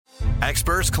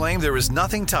Experts claim there is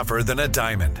nothing tougher than a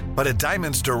diamond. But at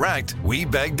Diamonds Direct, we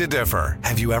beg to differ.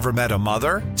 Have you ever met a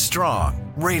mother?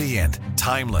 Strong, radiant,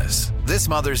 timeless. This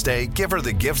Mother's Day, give her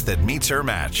the gift that meets her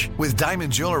match. With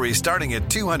diamond jewelry starting at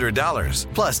 $200.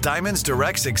 Plus Diamonds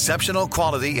Direct's exceptional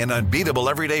quality and unbeatable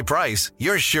everyday price,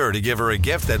 you're sure to give her a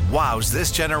gift that wows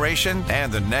this generation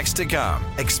and the next to come.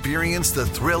 Experience the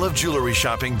thrill of jewelry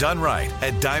shopping done right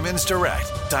at Diamonds Direct.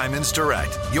 Diamonds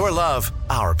Direct. Your love,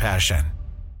 our passion.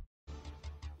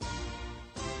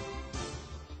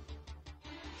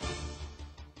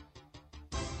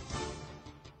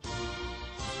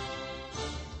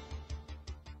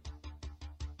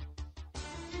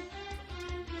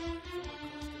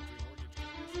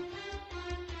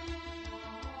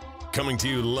 Coming to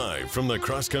you live from the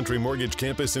Cross Country Mortgage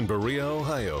Campus in Berea,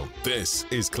 Ohio, this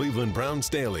is Cleveland Browns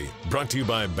Daily, brought to you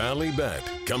by Bally Bet,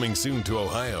 coming soon to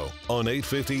Ohio on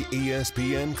 850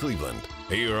 ESPN Cleveland.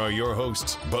 Here are your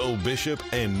hosts, Bo Bishop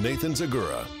and Nathan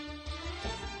Zagura.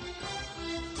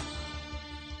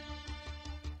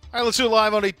 All right, let's do it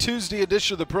live on a Tuesday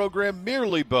edition of the program.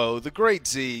 Merely Bo, the Great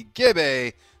Z,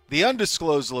 Gibbe, the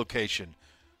undisclosed location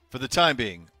for the time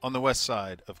being on the west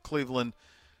side of Cleveland.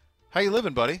 How you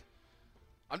living, buddy?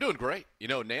 I'm doing great. You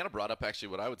know, Nana brought up actually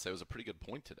what I would say was a pretty good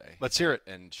point today. Let's hear it.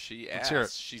 And she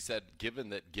she said, given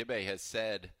that Gibbe has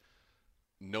said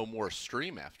no more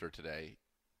stream after today,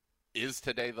 is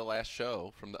today the last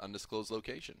show from the undisclosed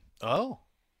location? Oh.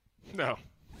 No.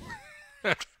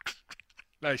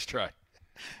 Nice try.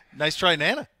 Nice try,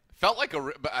 Nana. Felt like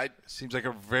seems like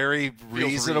a very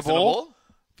reasonable.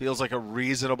 Feels like a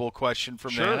reasonable question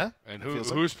from Nana. And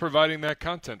who's providing that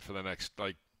content for the next,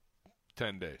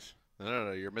 10 days?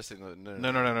 No, you're missing the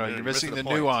No. You're missing the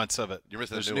nuance of it. You're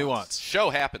missing the nuance.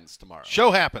 Show happens tomorrow. Show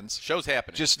happens. Show's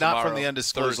happening. Just tomorrow, not from the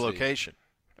undisclosed Thursday. Location.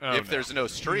 Oh, if there's no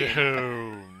stream.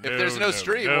 If there's no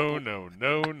stream.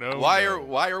 No.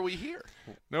 Why are we here?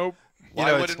 Nope.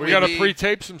 Why wouldn't we got to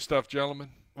pre-tape some stuff, gentlemen.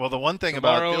 Well, the one thing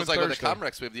Tomorrow about feels like with the Thursday.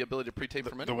 Comrex, we have the ability to pre-tape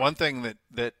from anywhere. The one thing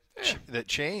that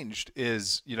changed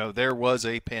is, there was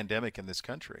a pandemic in this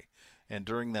country, and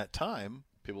during that time,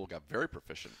 people got very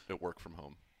proficient at work from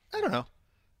home. I don't know.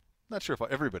 Not sure if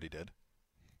everybody did.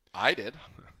 I did.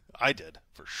 I did,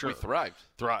 for sure. We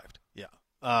thrived. Yeah.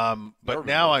 But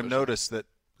now I've noticed that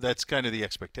that's kind of the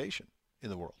expectation in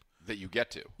the world. That you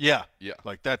get to. Yeah. Yeah.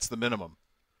 Like that's the minimum.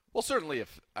 Well, certainly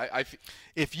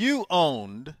if you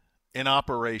owned an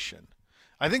operation,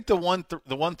 I think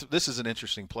this is an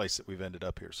interesting place that we've ended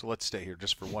up here. So let's stay here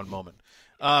just for one moment.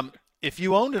 If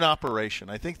you owned an operation,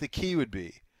 I think the key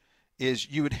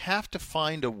is you would have to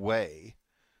find a way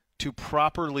to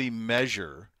properly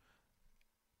measure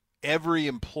every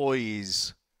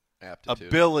employee's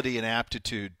ability and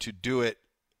aptitude to do it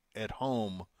at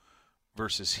home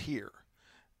versus here.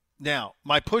 Now,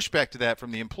 my pushback to that from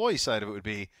the employee side of it would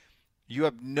be you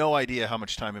have no idea how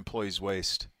much time employees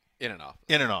waste in an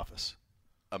office.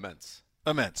 Immense.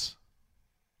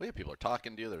 Well, yeah, people are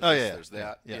talking to you. There's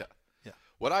that. Yeah.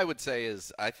 What I would say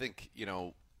is I think,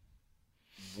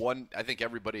 I think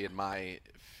everybody in my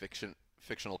fictional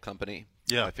company,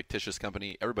 my fictitious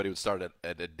company, everybody would start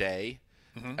at a day.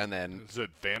 Mm-hmm. And then is it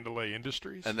Vandalay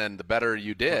Industries? And then the better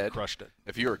you did, crushed it.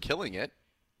 If you were killing it,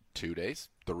 2 days,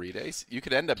 3 days, you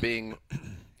could end up being,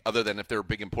 other than if there were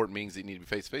big important meetings that you need to be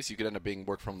face to face, you could end up being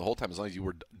work from the whole time as long as you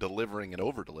were delivering and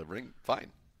over delivering.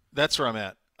 Fine. That's where I'm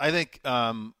at. I think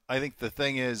the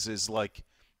thing is like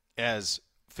as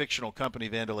fictional company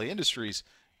Vandalay Industries,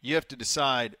 you have to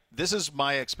decide this is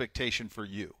my expectation for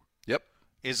you. Yep.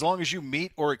 As long as you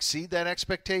meet or exceed that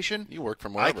expectation, you work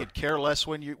from wherever. I could care less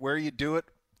where you do it,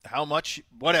 how much,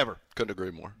 whatever. Couldn't agree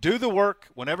more. Do the work.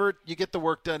 Whenever you get the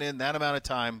work done in that amount of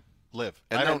time, live.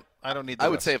 And I don't need the I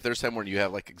would rest. say if there's time when you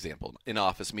have, example, an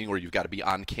office meeting where you've got to be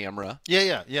on camera.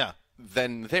 Yeah.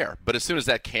 Then there. But as soon as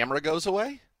that camera goes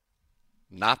away,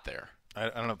 not there. I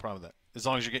don't have a problem with that. As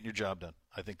long as you're getting your job done.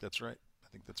 I think that's right. I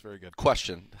think that's very good.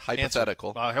 Question, hypothetical.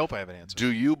 Answer. I hope I have an answer.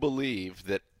 Do you believe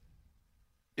that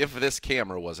if this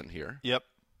camera wasn't here, yep,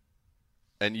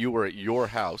 and you were at your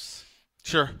house,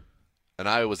 sure, and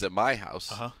I was at my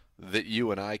house, that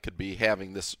you and I could be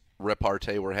having this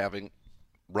repartee we're having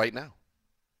right now?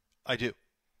 I do.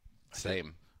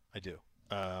 Same. I do.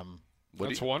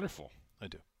 That's wonderful. I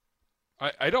do.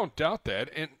 I don't doubt that,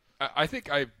 and I think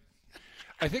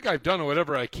I've done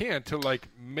whatever I can to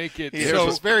make it. Yeah, so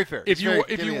it's very fair. If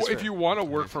you want to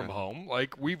work from home,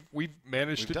 we've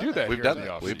managed to do that. We've here done in the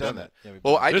that. office. We've done that. Yeah,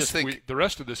 well, I just think the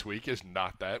rest of this week is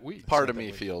not that week. Part of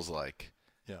me feels like.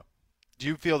 Yeah. Do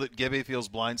you feel that Gibby feels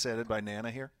blindsided by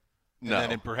Nana here? No.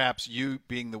 And perhaps you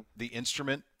being the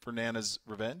instrument for Nana's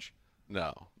revenge?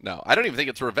 No. I don't even think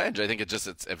it's revenge. I think it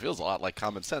feels a lot like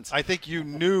common sense. I think you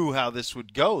knew how this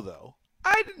would go, though.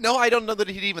 I don't know that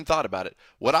he'd even thought about it.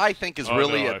 What I think is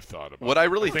really, I've thought about what I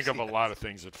really think of a lot of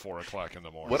things at 4:00 in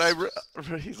the morning.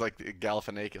 He's like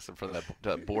Galifianakis in front of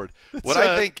that board. What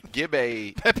I think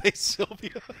Gibbe Pepe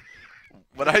Sylvia.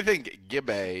 What I think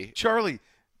Gibbe Charlie,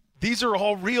 these are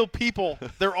all real people.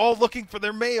 They're all looking for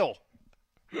their mail.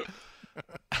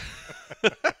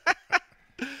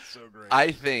 So great.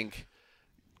 I think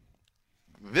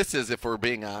this is, if we're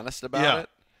being honest about it,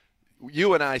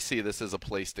 you and I see this as a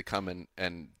place to come in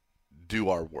and do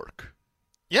our work.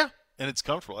 Yeah, and it's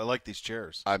comfortable. I like these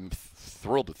chairs. I'm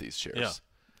thrilled with these chairs. Yeah.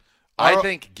 I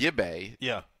think Gibbe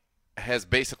Yeah. has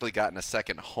basically gotten a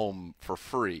second home for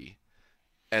free.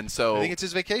 And so I think it's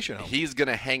his vacation home. He's going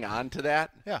to hang on to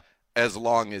that as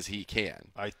long as he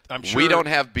can. I'm sure. We don't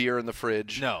have beer in the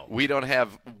fridge. No. We don't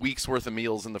have weeks' worth of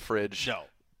meals in the fridge. No.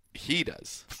 He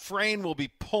does. Frayne will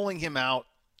be pulling him out.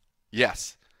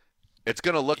 Yes. It's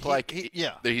going to look like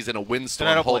that he's in a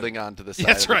windstorm holding on to the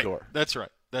side of the door. That's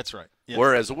right. That's right. Yeah.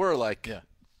 Whereas we're like,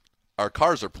 our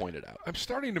cars are pointed out. I'm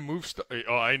starting to move stuff.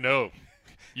 Oh, I know.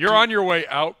 You're on your way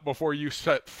out before you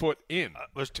set foot in.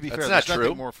 To be That's fair, not there's true.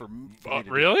 nothing more for me to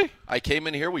do. Really? I came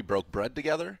in here. We broke bread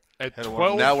together. At Had a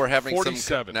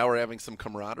 12:47. Now we're having some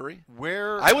camaraderie.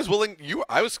 Where I was willing.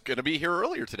 I was going to be here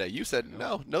earlier today. You said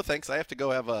no thanks. I have to go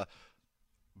have a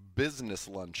business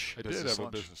lunch. I did have a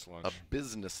business lunch. A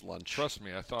business lunch. Trust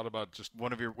me, I thought about just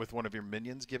one of your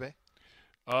minions, Gibbe?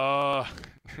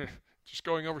 just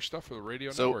going over stuff for the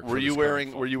radio So network. were you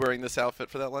wearing this outfit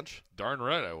for that lunch? Darn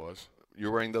right I was.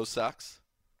 You're wearing those socks?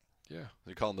 Yeah.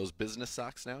 You're calling those business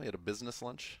socks now? You had a business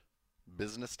lunch?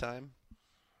 Business time?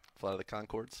 Flight of the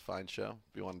Conchords, fine show.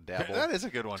 If you want to dabble. That is a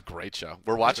good one. It's a great show.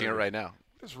 We're watching it right now.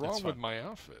 What is wrong with my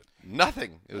outfit?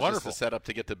 Nothing. It was Wonderful. just a setup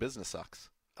to get to business socks.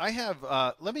 I have,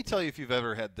 let me tell you if you've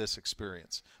ever had this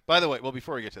experience. By the way,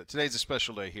 before we get to it, today's a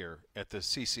special day here at the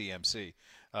CCMC.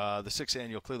 The 6th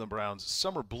Annual Cleveland Browns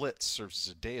Summer Blitz serves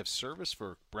as a day of service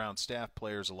for Browns staff,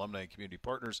 players, alumni, and community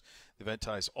partners. The event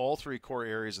ties all three core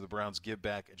areas of the Browns give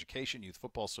back: education, youth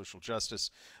football, social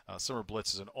justice. Summer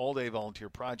Blitz is an all-day volunteer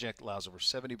project, allows over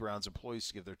 70 Browns employees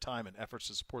to give their time and efforts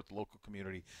to support the local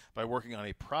community by working on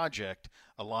a project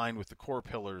aligned with the core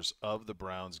pillars of the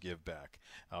Browns give back.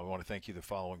 We want to thank you, the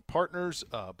following partners: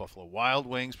 Buffalo Wild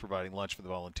Wings, providing lunch for the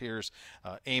volunteers;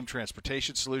 AIM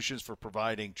Transportation Solutions for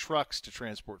providing trucks to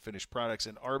transport finished products;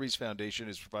 and Arby's Foundation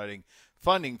is providing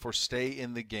funding for Stay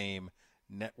in the Game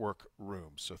network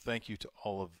rooms. So thank you to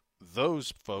all of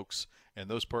those folks and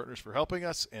those partners for helping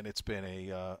us, and it's been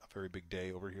a very big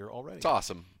day over here already. It's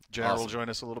awesome. General will join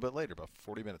us a little bit later, about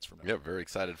 40 minutes from now. Yeah, very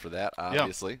excited for that,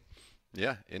 obviously.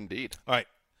 Yeah, indeed. All right.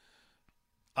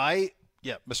 Mr.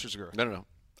 Zagura. No.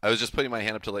 I was just putting my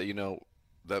hand up to let you know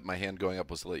that my hand going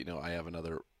up was to let you know I have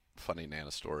another funny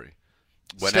Nana story.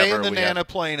 Stay in the Nana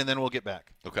plane, and then we'll get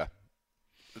back. Okay.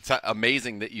 It's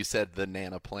amazing that you said the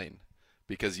Nana plane,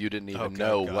 because you didn't even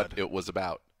know what it was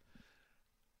about.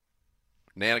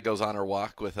 Nana goes on her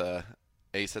walk with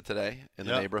Asa today in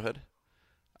the neighborhood.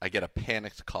 I get a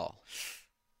panicked call.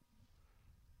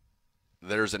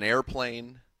 There's an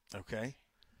airplane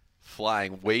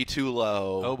flying way too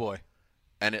low. Oh, boy.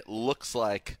 And it looks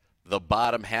like the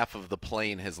bottom half of the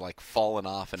plane has fallen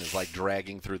off and is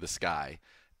dragging through the sky.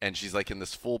 And she's in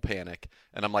this full panic.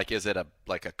 And I'm like, is it a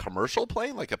commercial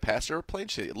plane, like a passenger plane?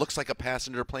 It looks like a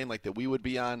passenger plane that we would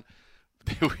be on.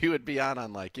 We would be on and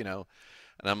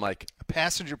I'm like, a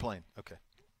passenger plane. Okay.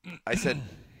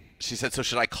 She said, so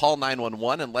should I call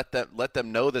 911 and let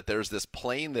them know that there's this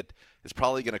plane that is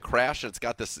probably going to crash and it's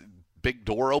got this big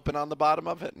door open on the bottom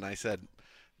of it? And I said,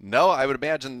 no, I would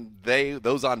imagine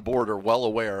those on board are well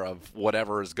aware of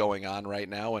whatever is going on right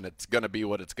now, and it's going to be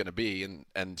what it's going to be.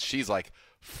 And she's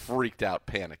freaked out,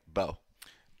 panicked. Bo.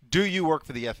 Do you work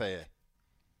for the FAA?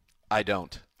 I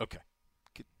don't. Okay.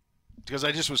 Because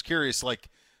I just was curious,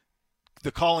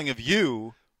 the calling of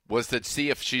you was to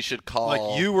see if she should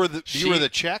call. You were the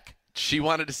check? She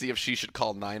wanted to see if she should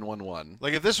call 911.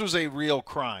 If this was a real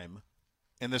crime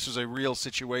and this was a real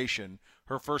situation,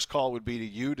 her first call would be to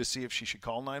you to see if she should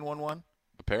call 911?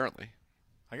 Apparently.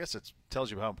 I guess it tells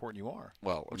you how important you are.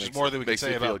 Well, which is more than we can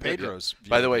say about Pedro's.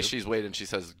 By the way, she's waiting. She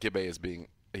says Gibbe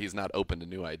he's not open to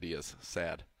new ideas.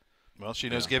 Sad. Well, she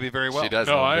knows Gibby very well. She does.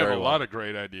 No, I have a lot of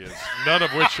great ideas. None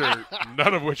of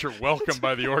which are welcome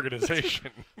by the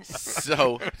organization.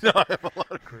 So no, I have a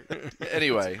lot of great ideas.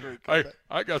 Anyway,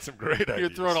 I got some great ideas. You're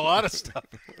throwing a lot of stuff.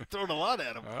 You're throwing a lot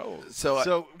at him. Oh.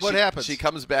 So what happens? She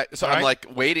comes back. So I'm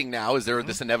waiting now. Is there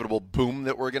this inevitable boom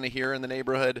that we're going to hear in the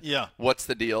neighborhood? Yeah. What's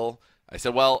the deal? I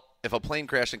said, well, if a plane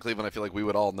crashed in Cleveland, I feel like we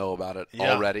would all know about it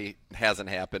already. It hasn't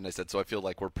happened. I said, so I feel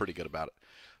like we're pretty good about it.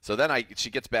 So then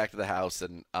she gets back to the house,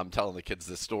 and I'm telling the kids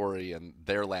this story, and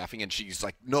they're laughing, and she's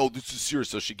like, no, this is serious.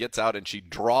 So she gets out, and she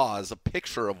draws a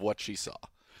picture of what she saw.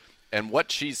 And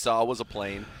what she saw was a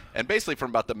plane, and basically from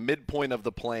about the midpoint of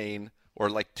the plane, or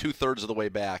like 2/3 of the way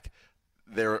back,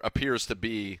 there appears to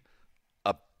be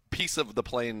a piece of the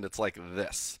plane that's like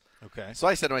this. Okay. So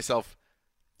I said to myself,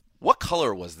 what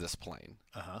color was this plane?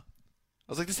 Uh-huh.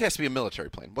 I was like, this has to be a military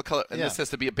plane. What color? And Yeah. this has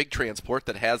to be a big transport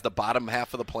that has the bottom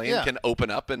half of the plane can open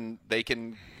up and they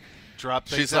can drop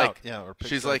things she's out. Like, or pick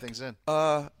she's like, things in.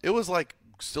 It was like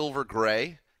silver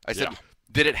gray. I said,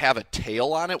 did it have a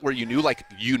tail on it where you knew like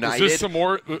United, Is this some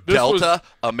more, Delta,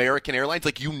 American Airlines?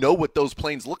 Like you know what those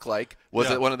planes look like. Was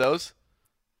it one of those?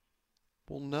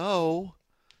 Well, no.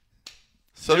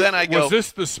 So then I go,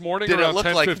 was this morning did around it look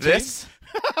 10:15? like this?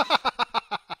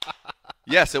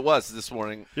 Yes, it was this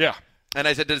morning. Yeah. And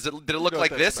I said, did it look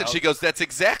like this? And she goes, that's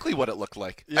exactly what it looked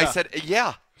like. Yeah. I said,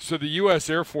 yeah. So the U.S.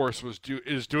 Air Force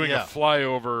is doing a Yeah.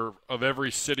 flyover of every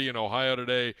city in Ohio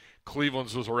today.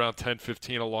 Cleveland's was around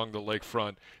 10:15 along the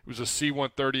lakefront. It was a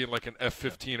C-130 and like an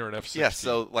F-15 or an F-16. Yeah,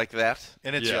 so like that.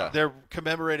 And it's they're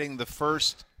commemorating the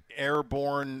first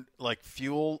airborne like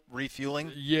fuel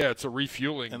refueling. Yeah, it's a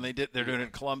refueling. And they're doing it in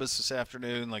Columbus this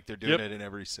afternoon, like they're doing it in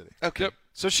every city. Okay. Yep.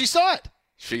 So she saw it.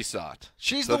 She saw it.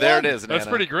 She's so the there one. it is, Nana. That's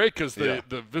pretty great because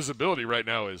the visibility right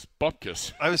now is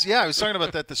bupkis. I was talking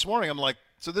about that this morning. I'm like,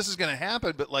 so this is going to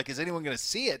happen, but like, is anyone going to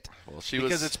see it? Well,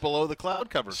 because it's below the cloud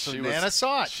cover. So Nana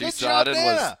saw it. She Good saw job, it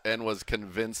Nana. and was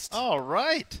convinced All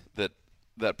right. that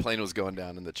that plane was going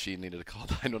down and that she needed to call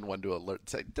 911 to alert.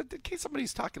 Say, in case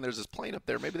somebody's talking, there's this plane up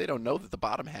there. Maybe they don't know that the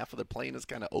bottom half of the plane is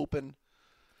kind of open.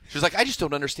 She was like, I just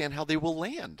don't understand how they will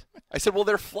land. I said, well,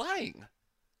 they're flying.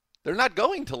 They're not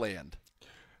going to land.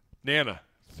 Nana,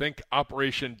 think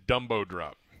Operation Dumbo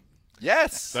Drop.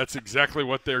 Yes. That's exactly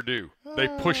what they do. They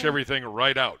push everything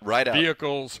right out. Right out.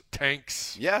 Vehicles,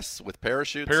 tanks. Yes, with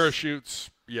parachutes. Parachutes,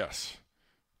 yes.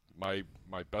 My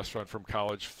best friend from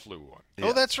college flew one. Yeah.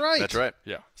 Oh, that's right. That's right.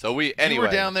 Yeah. So you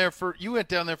went down there for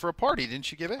a party,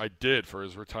 didn't you, give it? I did for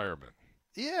his retirement.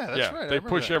 Yeah, that's right. They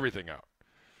push everything out.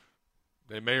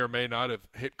 They may or may not have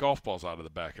hit golf balls out of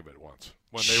the back of it once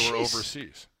when they were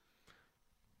overseas.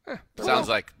 Sounds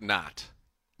like not.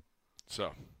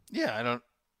 So. Yeah, I don't.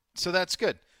 So that's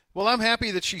good. Well, I'm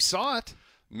happy that she saw it.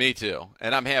 Me too.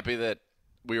 And I'm happy that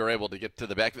we were able to get to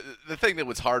the back. The thing that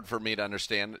was hard for me to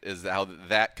understand is how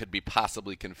that could be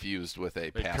possibly confused with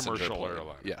a passenger commercial plane.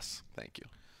 airline. Yes, thank you.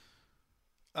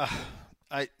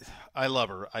 I love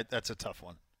her. That's a tough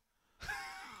one.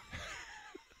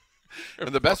 And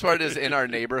the best part is in our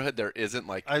neighborhood there isn't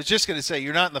like. I was just going to say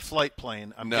you're not in the flight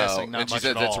plane. I'm guessing not and she much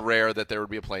said at it's all. rare that there would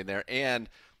be a plane there. And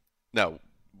no,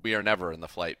 we are never in the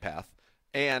flight path.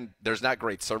 And there's not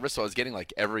great service, so I was getting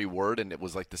like every word, and it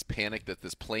was like this panic that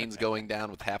this plane's going down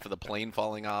with half of the plane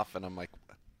falling off, and I'm like,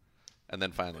 and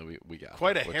then finally we got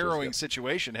quite it, a harrowing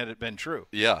situation had it been true.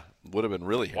 Yeah, would have been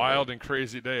really harrowing. Wild and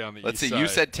crazy day on the Let's east see, side. you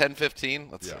said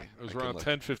 10:15. Let's see. It was around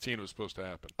 10:15 it was supposed to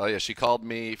happen. Oh yeah, she called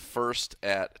me first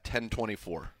at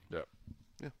 10:24. Yep.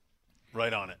 Yeah.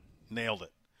 Right on it. Nailed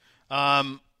it.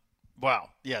 Wow.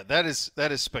 Yeah, that is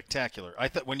spectacular. I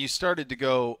thought when you started to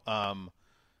go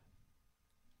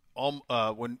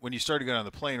when you started going on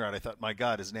the plane ride, I thought, my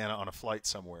God, is Nana on a flight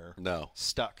somewhere? No.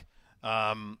 Stuck.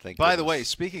 Thank by the goodness. way,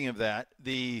 speaking of that,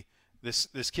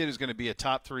 this kid is going to be a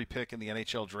top 3 pick in the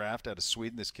NHL draft out of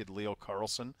Sweden. This kid Leo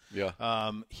Carlsson. Yeah.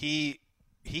 He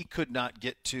could not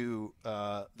get to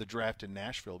the draft in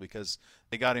Nashville because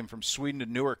they got him from Sweden to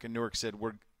Newark, and Newark said,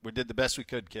 we did the best we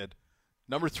could, kid.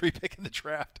 Number 3 pick in the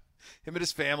draft. Him and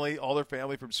his family, all their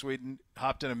family from Sweden,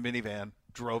 hopped in a minivan,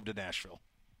 drove to Nashville.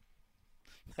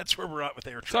 That's where we're at with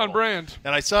air travel. It's on brand.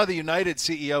 And I saw the United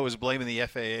CEO was blaming the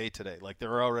FAA today. Like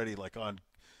they're already like on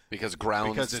because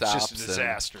it's just a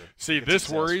disaster. See, this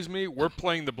worries me. We're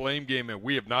playing the blame game, and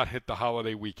we have not hit the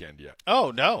holiday weekend yet.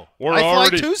 Oh no, I fly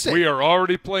Tuesday. We are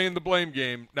already playing the blame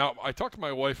game. Now, I talked to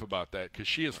my wife about that because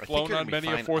she has flown on many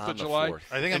a 4th of July.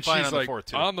 I think I'm and fine she's on the like, 4th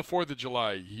too. On the 4th of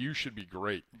July, you should be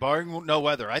great, barring no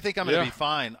weather. I think I'm going to be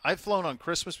fine. I've flown on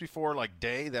Christmas before, like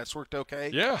day. That's worked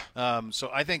okay. Yeah. So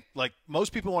I think like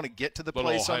most people want to get to the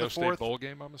place Ohio on the 4th. State bowl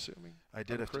game, I'm assuming. I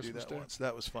did have to do Christmas that Day? once.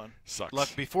 That was fun. Sucks.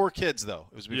 Look, before kids though.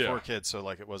 It was before kids, so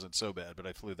like it wasn't so bad. But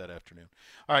I flew that afternoon.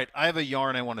 All right, I have a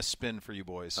yarn I want to spin for you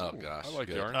boys. Oh gosh, I like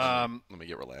good. yarn. Let me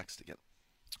get relaxed again.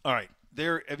 All right,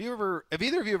 have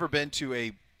either of you ever been to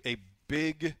a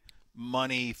big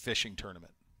money fishing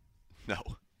tournament? No.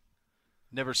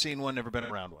 Never seen one. Never been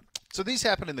around one. So these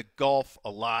happen in the Gulf a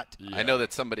lot. Yeah. I know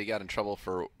that somebody got in trouble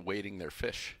for weighting their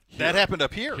fish. That happened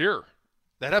up here.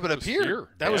 That happened up here.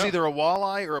 That was either a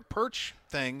walleye or a perch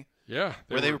thing. Yeah.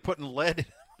 Where they were putting lead.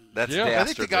 That's dastardly. I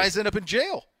think the guys end up in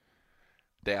jail.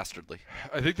 Dastardly.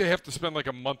 I think they have to spend like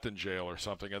a month in jail or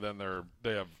something, and then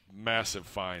they have massive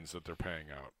fines that they're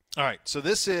paying out. All right. So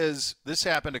this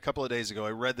happened a couple of days ago.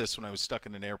 I read this when I was stuck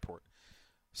in an airport.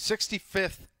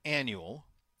 65th annual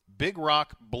Big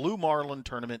Rock Blue Marlin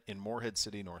Tournament in Morehead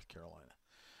City, North Carolina.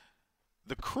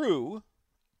 The crew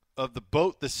of the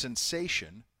boat, the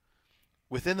Sensation,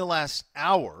 within the last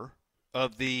hour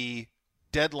of the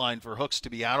deadline for hooks to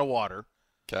be out of water,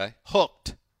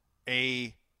 hooked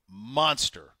a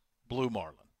monster blue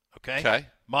marlin. Okay?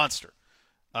 Monster.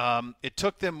 It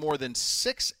took them more than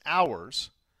 6 hours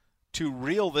to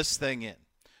reel this thing in.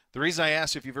 The reason I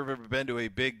asked if you've ever been to a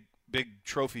big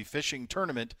trophy fishing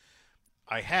tournament,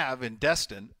 I have in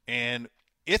Destin, and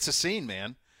it's a scene,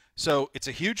 man. So it's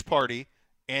a huge party,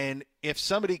 and if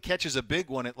somebody catches a big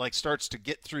one, it like starts to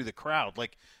get through the crowd.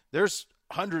 Like there's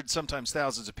hundreds, sometimes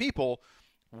thousands of people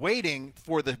waiting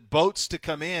for the boats to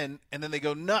come in, and then they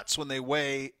go nuts when they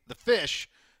weigh the fish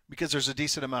because there's a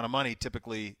decent amount of money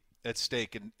typically at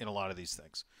stake in a lot of these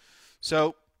things.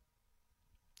 So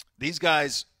these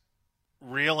guys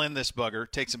reel in this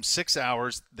bugger. Takes them 6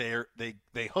 hours. They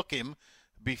hook him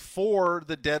before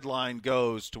the deadline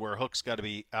goes to where hook's got to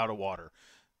be out of water.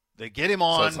 They get him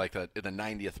on. So it's like in the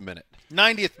 90th minute.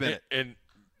 90th minute. And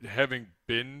having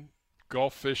been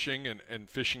Gulf fishing and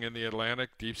fishing in the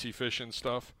Atlantic, deep sea fishing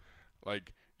stuff,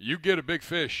 like you get a big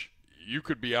fish, you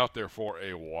could be out there for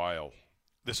a while.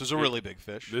 This is a really big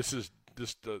fish. This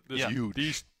huge.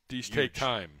 These huge. Take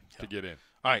time to get in.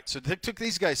 All right, so it took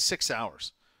these guys 6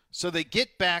 hours. So they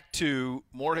get back to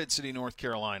Morehead City, North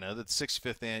Carolina, the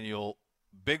 65th annual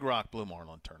Big Rock Blue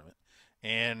Marlin Tournament,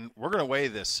 and we're going to weigh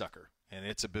this sucker, and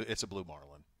it's a blue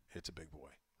marlin. It's a big boy,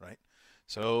 right?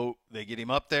 So they get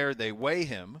him up there. They weigh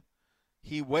him.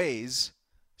 He weighs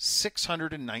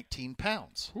 619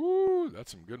 pounds. Ooh,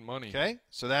 that's some good money. Okay,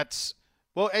 so that's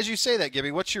well, as you say that,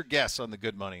 Gibby. What's your guess on the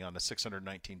good money on a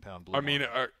 619-pound blue? I mean,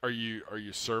 are you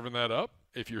serving that up?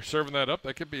 If you're serving that up,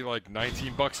 that could be like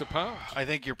 $19 a pound. I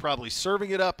think you're probably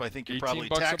serving it up. I think you're probably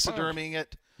taxiderming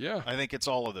it. Yeah. I think it's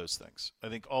all of those things. I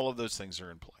think all of those things are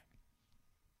in play.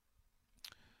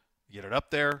 You get it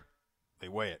up there, they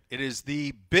weigh it. It is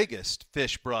the biggest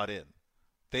fish brought in.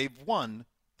 They've won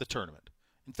the tournament.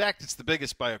 In fact, it's the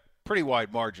biggest by a pretty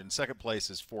wide margin. Second place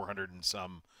is 400 and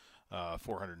some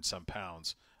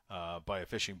pounds by a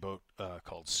fishing boat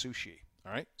called Sushi.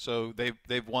 All right, so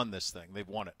they've won this thing. They've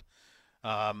won it.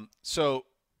 So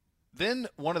then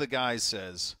one of the guys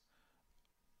says,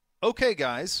 "Okay,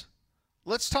 guys,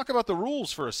 let's talk about the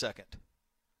rules for a second.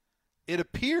 It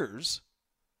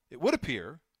would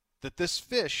appear that this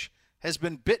fish has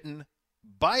been bitten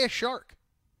by a shark,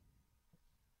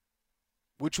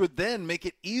 which would then make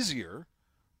it easier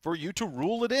for you to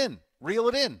reel it in.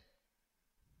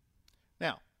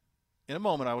 Now, in a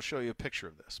moment, I will show you a picture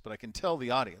of this, but I can tell the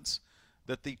audience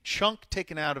that the chunk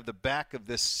taken out of the back of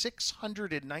this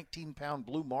 619-pound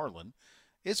blue marlin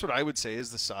is what I would say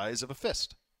is the size of a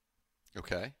fist.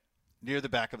 Okay. Near the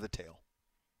back of the tail.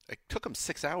 It took them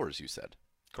 6 hours, you said.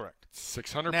 Correct.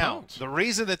 600 Now, pounds. the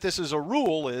reason that this is a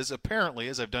rule is apparently,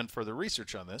 as I've done further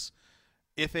research on this,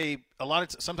 if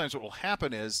sometimes what will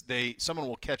happen is someone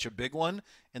will catch a big one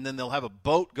and then they'll have a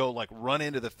boat go like run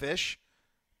into the fish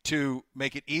to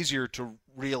make it easier to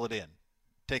reel it in,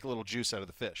 take a little juice out of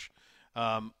the fish.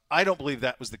 I don't believe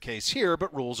that was the case here,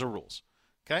 but rules are rules.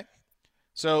 Okay?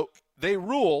 So they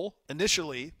rule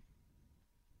initially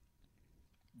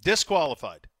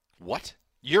disqualified. What?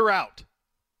 You're out.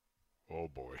 Oh,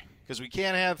 boy. Because we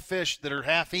can't have fish that are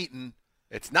half-eaten.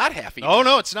 It's not half-eaten. Oh,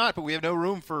 no, it's not, but we have no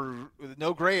room for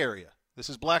no gray area. This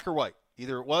is black or white.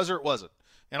 Either it was or it wasn't.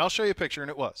 And I'll show you a picture, and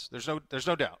it was. There's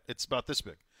no doubt. It's about this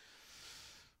big.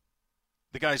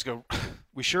 The guys go,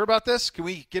 "We sure about this? Can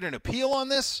we get an appeal on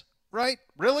this? Right?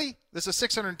 Really? This is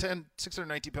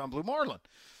 619-pound blue marlin."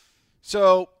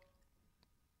 So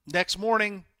next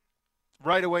morning,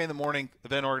 right away in the morning,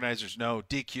 event organizers know,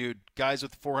 DQ'd. Guys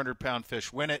with the 400-pound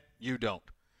fish win it. You don't.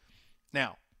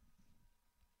 Now,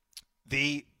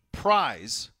 the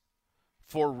prize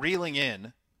for reeling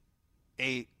in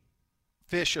a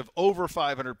fish of over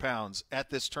 500 pounds at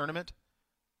this tournament,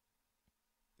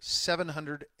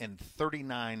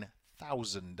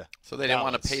 $739,000. So they didn't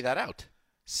want to pay that out.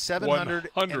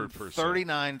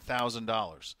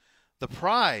 $739,000. The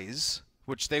prize,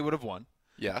 which they would have won,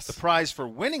 yes, the prize for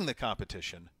winning the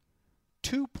competition,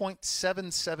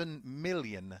 $2.77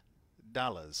 million.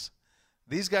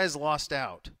 These guys lost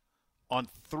out on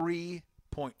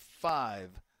 $3.5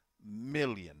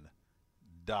 million.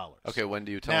 Okay, when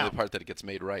do you tell me the part that it gets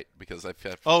made right? Because I've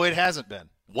it hasn't been.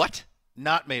 What?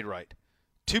 Not made right.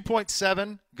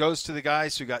 2.7 goes to the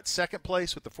guys who got second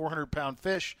place with the 400-pound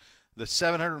fish. The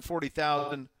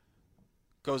 $740,000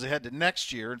 goes ahead to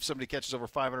next year. If somebody catches over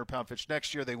 500-pound fish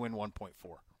next year, they win 1.4.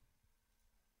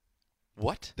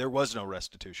 What? There was no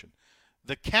restitution.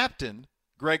 The captain,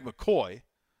 Greg McCoy,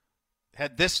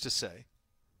 had this to say.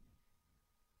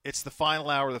 It's the final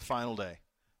hour of the final day.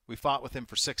 We fought with him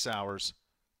for 6 hours.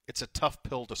 It's a tough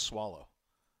pill to swallow.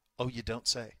 Oh, you don't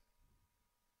say.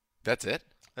 That's it?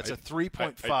 That's a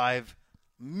 $3.5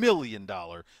 million.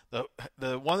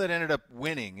 The one that ended up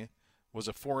winning was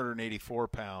a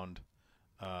 484-pound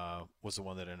was the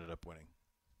one that ended up winning.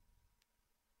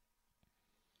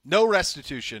 No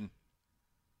restitution.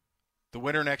 The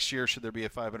winner next year, should there be a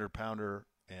 500-pounder,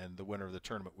 and the winner of the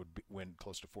tournament would win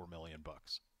close to $4 million.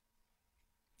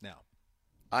 Now,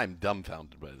 I'm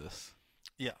dumbfounded by this.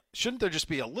 Yeah. Shouldn't there just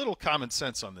be a little common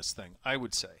sense on this thing, I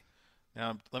would say.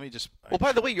 Now, let me just... Well,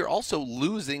 by the way, you're also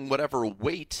losing whatever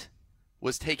weight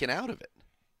was taken out of it.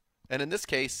 And in this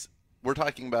case, we're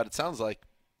talking about, it sounds like...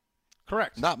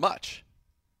 Correct. Not much.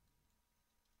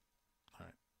 All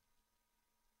right.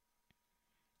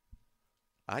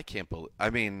 I can't believe... I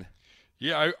mean...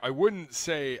 Yeah, I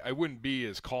wouldn't be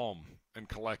as calm and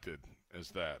collected as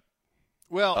that.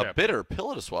 Well, a bitter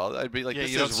pill to swallow. I'd be like, Yeah,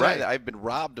 this you is don't right. say. I've been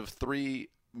robbed of $3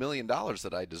 million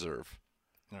that I deserve.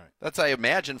 All right. That's, I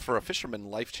imagine, for a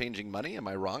fisherman, life-changing money. Am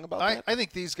I wrong about that? I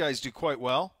think these guys do quite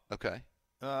well. Okay.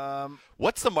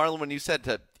 What's the marlin when you said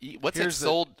to eat? What's it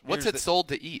sold? What's it sold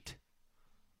to eat?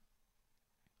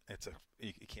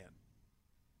 You can't.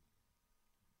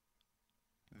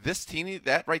 This teeny,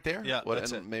 that right there? Yeah, What,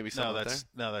 that's and it. maybe some there?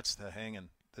 No, that's the hanging.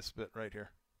 This bit right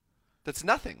here. That's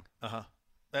nothing. Uh-huh.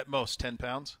 At most 10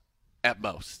 pounds. At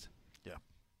most. Yeah.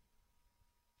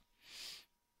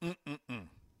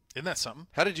 Isn't that something?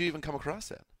 How did you even come across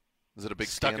that? Was it a big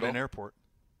Stuck scandal? in an airport.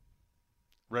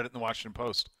 Read it in the Washington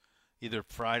Post. Either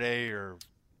Friday or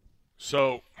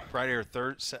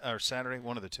Saturday,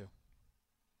 one of the two.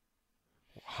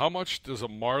 How much does a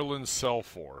marlin sell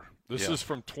for? This Yeah. is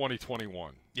from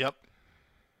 2021. Yep.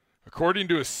 According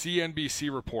to a CNBC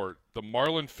report, the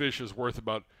marlin fish is worth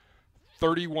about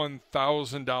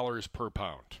 $31,000 per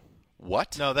pound.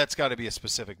 What? No, that's got to be a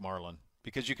specific marlin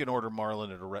because you can order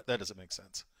marlin at that doesn't make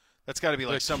sense. That's got to be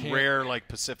like some rare like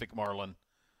Pacific marlin.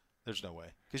 There's no way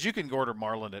because you can order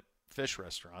marlin at fish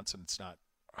restaurants and it's not.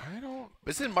 I don't.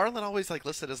 Isn't marlin always like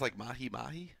listed as like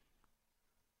mahi-mahi?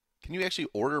 Can you actually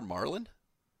order marlin?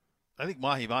 I think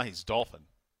mahi-mahi's dolphin,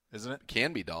 isn't it?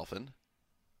 Can be dolphin.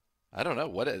 I don't know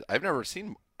what is. I've never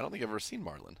seen. I don't think I've ever seen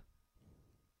marlin.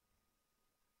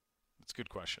 That's a good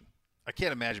question. I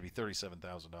can't imagine it'd be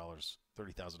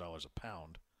 $30,000 a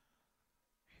pound.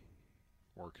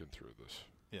 Working through this.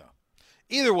 Yeah.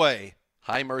 Either way,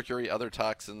 High mercury, other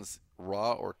toxins,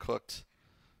 raw or cooked.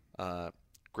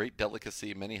 Great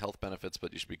delicacy, many health benefits,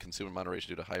 but you should be consumed in moderation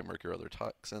due to high mercury or other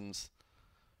toxins.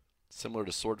 Similar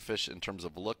to swordfish in terms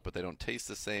of look, but they don't taste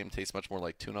the same. Taste much more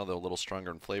like tuna, though a little stronger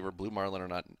in flavor. Blue marlin are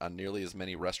not on nearly as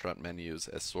many restaurant menus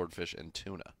as swordfish and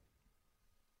tuna.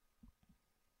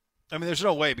 I mean, there's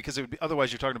no way because it would be,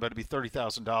 otherwise you're talking about it'd be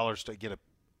 $30,000 to get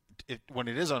when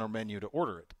it is on our menu to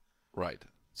order it. Right.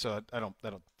 So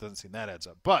doesn't seem that adds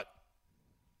up. But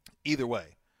either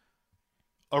way,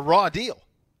 a raw deal.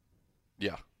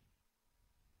 Yeah.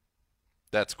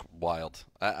 That's wild.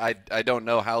 I don't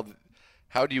know how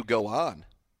do you go on?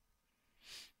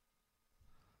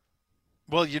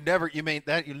 Well, you'll never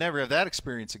have that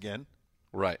experience again.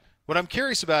 Right. What I'm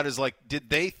curious about is like, did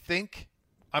they think?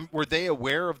 Were they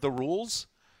aware of the rules?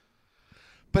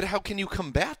 But how can you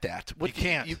combat that? You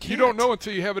can't. You don't know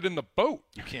until you have it in the boat.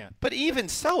 You can't. But even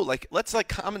so, like let's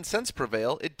common sense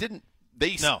prevail. It didn't.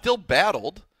 They No. still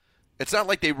battled. It's not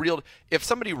like they reeled. If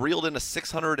somebody reeled in a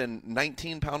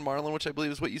 619-pound marlin, which I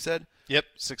believe is what you said. Yep,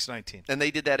 619. And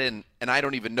they did that and I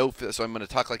don't even know, so I'm going to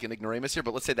talk like an ignoramus here,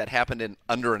 but let's say that happened in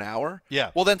under an hour.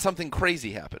 Yeah. Well, then something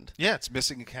crazy happened. Yeah, it's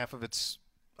missing half of its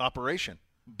operation.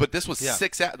 But this was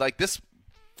 6 hours. Like this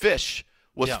fish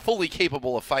was fully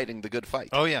capable of fighting the good fight.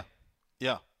 Oh, yeah.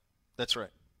 Yeah, that's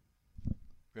right.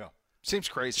 Yeah. Seems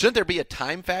crazy. Shouldn't there be a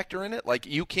time factor in it? Like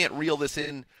you can't reel this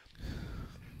in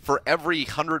for every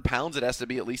 100 pounds. It has to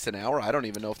be at least an hour. I don't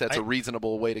even know if that's a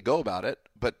reasonable way to go about it,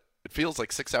 but it feels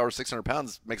like 6 hours, 600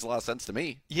 pounds makes a lot of sense to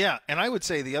me. Yeah, and I would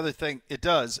say the other thing, it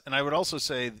does, and I would also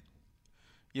say,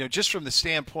 just from the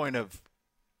standpoint of,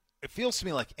 it feels to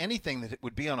me like anything that it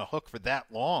would be on a hook for that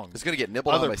long, it's going to get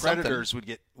nibbled on by other predators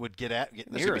something. would get There's near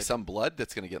going to be it. some blood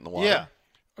that's going to get in the water. Yeah.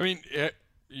 I mean,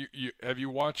 Have you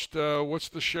watched what's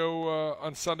the show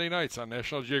on Sunday nights on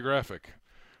National Geographic,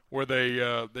 where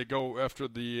they go after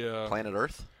the Planet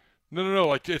Earth? No.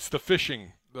 Like it's the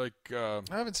fishing, like I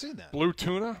haven't seen that. blue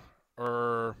tuna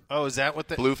or Is that what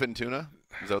the Bluefin tuna?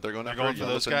 Is that what they're going after? going for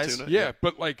those Yellowfin guys? tuna? yeah,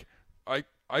 but like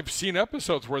I've seen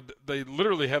episodes where they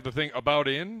literally have the thing about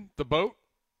in the boat,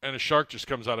 and a shark just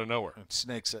comes out of nowhere. It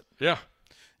snakes it. Yeah.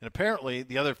 And apparently,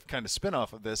 the other kind of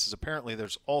spin-off of this is apparently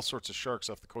there's all sorts of sharks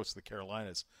off the coast of the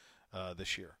Carolinas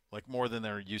this year, like more than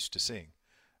they're used to seeing.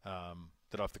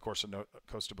 That off the coast of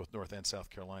both North and South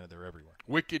Carolina, they're everywhere.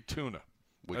 Wicked Tuna.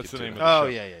 Wicked That's the name Tuna. of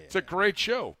the show. Yeah. It's a great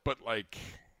show, but like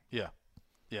Yeah.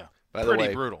 By Pretty the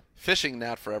way, brutal. Fishing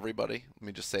not for everybody. Let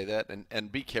me just say that, and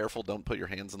be careful. Don't put your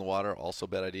hands in the water. Also,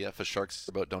 bad idea. If a shark's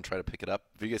in your boat, don't try to pick it up.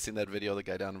 Have you guys seen that video of the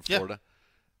guy down in Florida?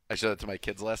 I showed it to my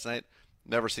kids last night.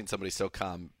 Never seen somebody so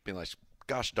calm, being like,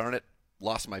 "Gosh darn it,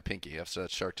 lost my pinky." After that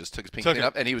shark just took his pinky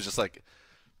up, and he was just like,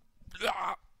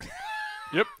 "Ah."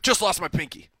 Yep. Just lost my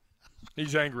pinky.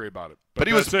 He's angry about it. But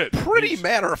he was that's it. pretty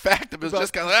matter of fact. It was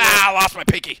just kind of like, lost my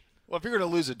pinky. Well, if you're going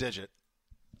to lose a digit,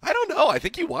 I don't know. I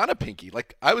think you want a pinky.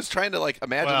 Like, I was trying to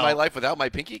imagine my life without my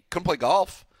pinky. Couldn't play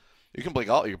golf. You can play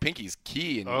golf. Your pinky's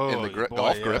key in the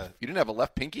golf grip. You didn't have a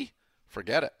left pinky?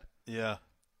 Forget it. yeah.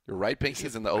 Your right pinky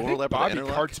is in the I think overlap of Bobby the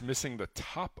interlock. Cart's missing the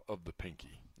top of the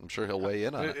pinky. I'm sure he'll weigh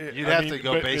in on it. You'd have to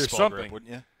go but there's baseball grip, something.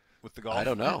 wouldn't you? With the golf. I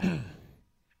don't know.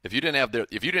 If you didn't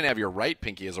have your right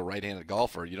pinky as a right-handed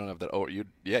golfer, you don't have that. Oh, you'd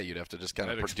have to just kind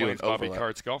That of do explains an Bobby overlap.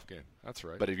 Cart's golf game. That's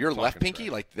right. But if your left Talking pinky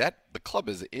trash. like that, the club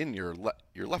is in your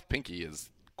left pinky is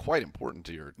quite important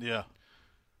to your. Yeah.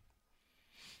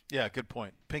 Yeah, good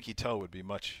point. Pinky toe would be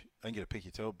much. I can get a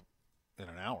pinky toe in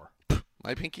an hour.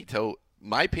 My pinky toe.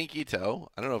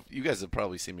 I don't know if you guys have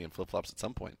probably seen me in flip-flops at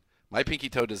some point. My pinky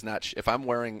toe does not. If I'm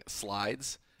wearing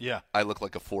slides, Yeah. I look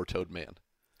like a four-toed man.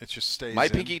 It just stays. My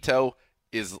in. pinky toe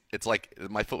is. It's like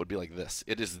my foot would be like this.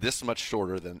 It is this much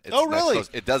shorter than. It's Oh, not really?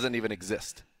 supposed- It doesn't even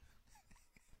exist.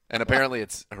 And apparently,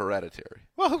 it's hereditary.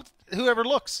 Well, whoever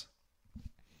looks.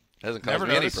 It hasn't caused Never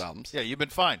me any noticed. problems. Yeah, you've been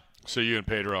fine. So you and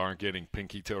Pedro aren't getting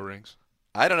pinky toe rings?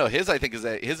 I don't know. His, I think, is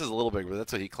a little bigger, but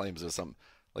that's what he claims is some.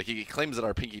 Like he claims that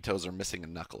our pinky toes are missing a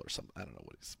knuckle or something. I don't know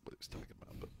what he's talking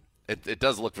about, but it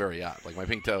does look very odd. Like my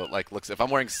pinky toe, looks. If I'm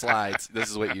wearing slides, this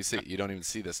is what you see. You don't even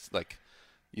see this. Like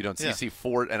you don't see. Yeah. You see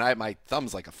four, and my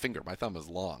thumb's like a finger. My thumb is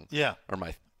long. Yeah. Or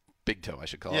my big toe, I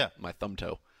should call Yeah. it. My thumb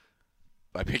toe.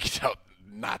 My pinky toe,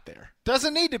 not there.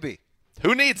 Doesn't need to be.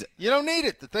 Who needs it? You don't need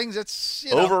it. The things that's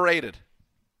Overrated.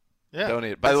 Yeah. Don't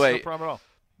need it. By the That's way, no problem at all.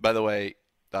 By the way,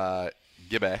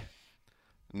 Gibbe,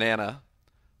 Nana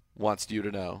wants you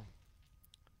to know.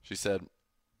 She said,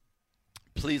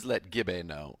 "Please let Gibbe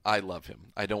know I love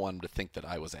him. I don't want him to think that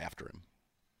I was after him."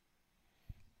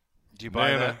 Do you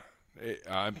buy Nana, that?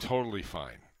 I'm totally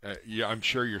fine. Yeah, I'm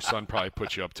sure your son probably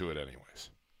put you up to it anyways.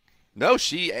 No,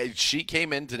 she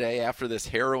came in today after this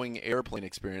harrowing airplane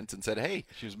experience and said, "Hey,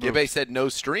 Gibbe said no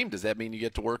stream. Does that mean you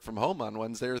get to work from home on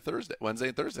Wednesday and Thursday?"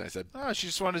 I said, Oh, she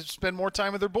just wanted to spend more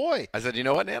time with her boy. "You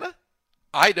know what, Nana?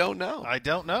 I don't know. I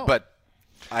don't know. But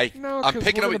I'm 'Cause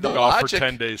picking we're up gonna the be off logic. for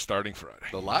 10 days starting Friday.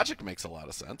 The logic makes a lot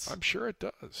of sense. I'm sure it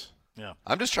does. yeah,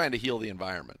 I'm just trying to heal the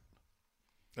environment.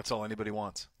 that's all anybody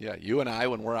wants. Yeah, you and I,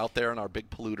 when we're out there in our big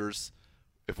polluters,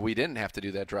 if we didn't have to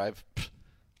do that drive,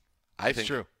 I think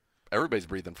true. everybody's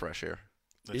breathing fresh air.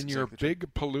 That's In your exactly true.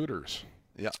 big polluters.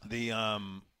 Yeah. The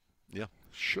Yeah.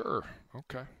 Sure.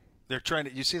 Okay. they're trying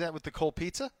to. You see that with the cold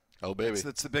pizza? Oh, baby.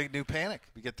 That's the big new panic.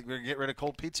 We're going to get rid of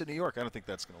cold pizza in New York. I don't think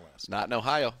that's going to last. Not in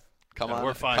Ohio. Come No, on.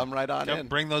 we're fine. Come right on in.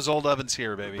 Bring those old ovens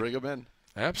here, baby. Bring them in.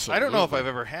 Absolutely. I don't know if I've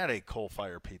ever had a coal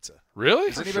fire pizza. Really?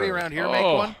 Does anybody around here make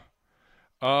Oh. one?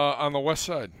 On the west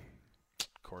side.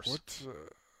 Of course. What?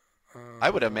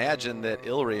 I would imagine that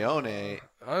Il Rione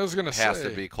I was going to say. has to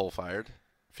be coal-fired.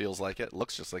 Feels like it.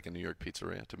 Looks just like a New York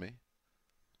pizzeria to me.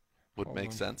 Would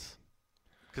make sense.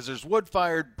 Because there's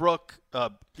wood-fired, brick.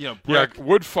 Yeah, Brick.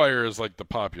 wood fire is like the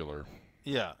popular.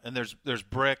 Yeah, and there's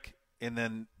brick, and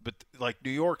then but like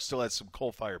New York still has some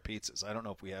coal-fired pizzas. I don't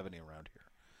know if we have any around here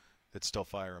that still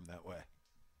fire them that way.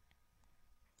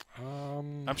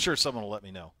 I'm sure someone will let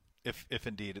me know if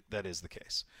indeed that is the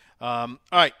case. All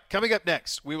right, coming up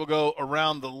next, we will go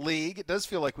around the league. It does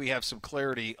feel like we have some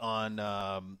clarity on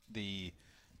the.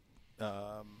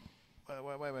 Why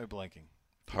am I blanking?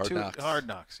 Hard Knocks. Hard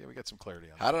Knocks. Yeah, we got some clarity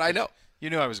on that. How did I know? You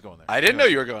knew I was going there. I didn't know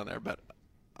you were going there, but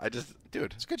I just,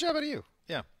 dude. It's a good job out of you.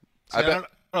 Yeah. See, I I bet- don't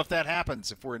know if that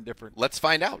happens if we're in different. Let's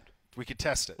find out. We could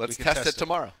test it. Let's We could test it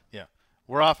tomorrow. Yeah.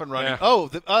 We're off and running. Yeah. Oh,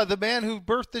 the man who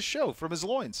birthed this show from his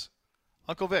loins,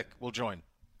 Uncle Vic, will join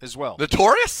as well.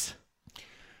 Notorious?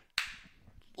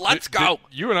 Let's go.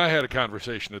 You and I had a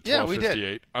conversation at 12:58. Yeah, we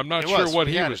did. I'm not sure what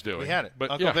he was it. doing. We had it.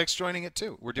 But Uncle Vic's joining it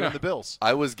too. We're doing the Bills.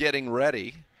 I was getting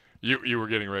ready. You were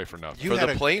getting ready for nothing. For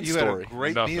the plane you story. had a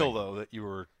great Nothing. meal though that you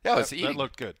were. Yeah, I was that eating.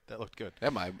 looked good. That looked good. Yeah,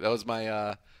 that was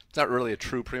my. It's not really a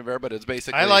true Primavera, but it's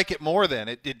basically. I like it more than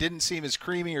it didn't seem as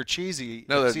creamy or cheesy.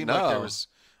 No, it seemed like there was.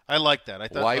 I like that. I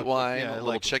thought white wine, yeah, a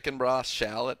little chicken broth,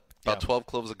 shallot, about 12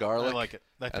 cloves of garlic. I like it.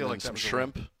 I feel and like then some that was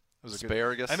shrimp,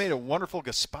 asparagus. I made a wonderful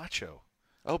gazpacho.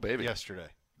 Oh, baby. Yesterday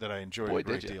that I enjoyed Boy, a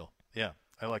great did you. deal. Yeah,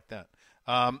 I like that.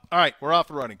 All right, we're off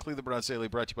and running. Cleveland Browns Daily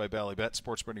brought to you by Bally Bet,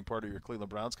 sports betting part of your Cleveland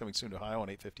Browns, coming soon to Ohio on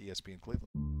 850 ESPN Cleveland.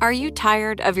 Are you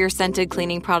tired of your scented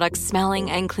cleaning products smelling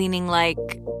and cleaning like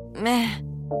meh?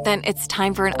 Then it's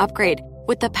time for an upgrade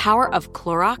with the power of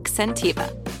Clorox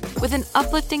Scentiva. With an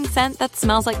uplifting scent that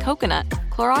smells like coconut,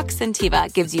 Clorox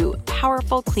Scentiva gives you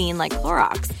powerful clean like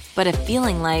Clorox, but a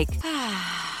feeling like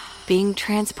being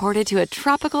transported to a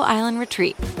tropical island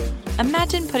retreat.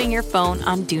 Imagine putting your phone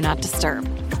on Do Not Disturb,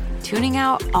 tuning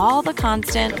out all the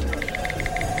constant,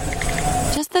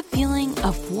 just the feeling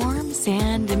of warm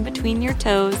sand in between your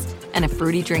toes and a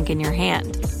fruity drink in your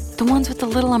hand. The ones with the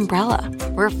little umbrella.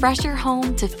 Refresh your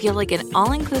home to feel like an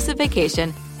all-inclusive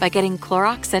vacation by getting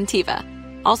Clorox Scentiva.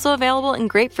 Also available in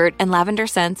grapefruit and lavender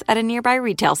scents at a nearby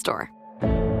retail store.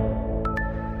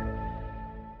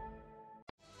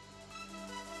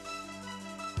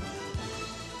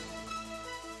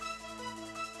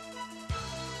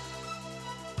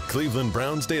 Cleveland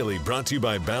Browns Daily brought to you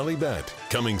by Bally Bet.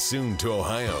 Coming soon to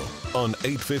Ohio on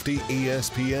 850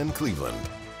 ESPN Cleveland.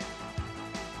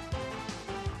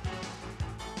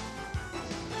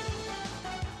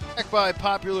 Back by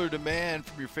popular demand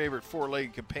from your favorite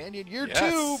four-legged companion. Year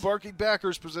 2, Barking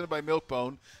Backers, presented by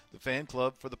Milkbone, the fan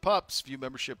club for the pups. View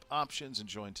membership options and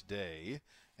join today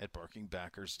at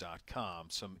barkingbackers.com.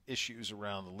 Some issues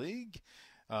around the league.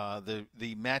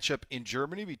 The matchup in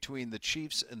Germany between the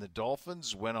Chiefs and the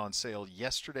Dolphins went on sale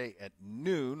yesterday at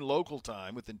noon local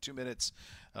time. Within 2 minutes,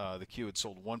 the queue had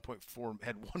sold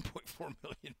 1.4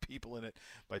 million people in it.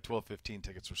 By 12:15,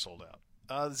 tickets were sold out.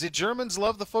 The Germans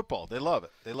love the football. They love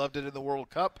it. They loved it in the World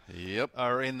Cup. Yep.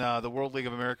 Or in the World League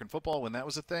of American Football when that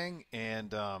was a thing.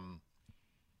 And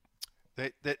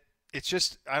it's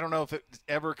just, I don't know if it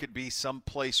ever could be some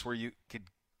place where you could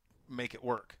make it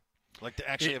work. Like to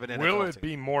actually have an NFL Will it team.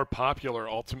 be more popular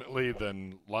ultimately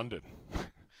than London?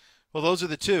 Well, those are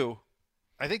the two.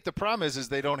 I think the problem is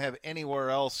they don't have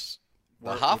anywhere else.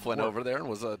 The Hoff went over there and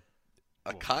was a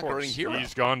conquering hero.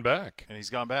 He's gone back. And he's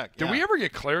gone back. Did we ever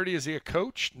get clarity? Is he a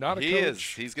coach? Not a coach? He is.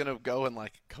 He's going to go and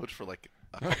coach for a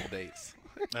couple days.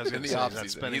 I was in gonna the say,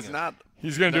 offseason. He's not.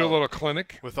 He's going to do a little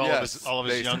clinic with all of his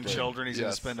young basically. children. He's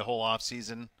going to spend a whole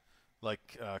offseason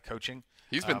coaching.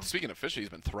 He's been speaking of Fisher. He's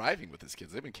been thriving with his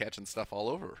kids. They've been catching stuff all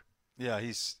over. Yeah,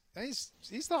 he's the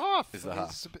Hoff. He's the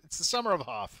Hoff. It's the summer of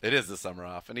Hoff. It is the summer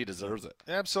off, and he deserves it.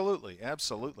 Absolutely. Yeah,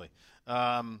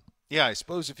 I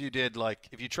suppose if you did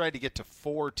if you tried to get to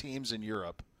 4 teams in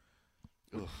Europe,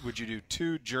 would you do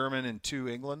 2 German and 2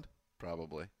 England?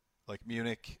 Probably. Like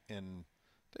Munich and.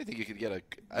 Do you think you could get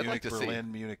I'd like to Berlin,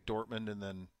 see Munich, Dortmund, and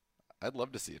then. I'd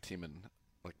love to see a team in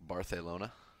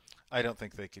Barcelona. I don't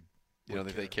think they could. You don't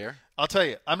think they care? I'll tell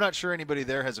you, I'm not sure anybody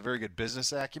there has a very good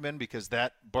business acumen because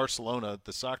that Barcelona,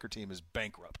 the soccer team, is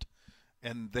bankrupt,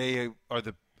 and they are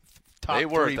the top 3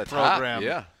 program. Top,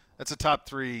 yeah. That's a top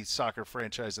 3 soccer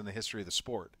franchise in the history of the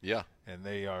sport. Yeah, and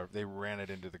they ran it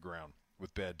into the ground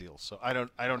with bad deals. So I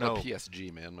don't know. I'm a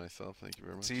PSG man myself. Thank you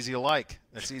very much. It's easy to like.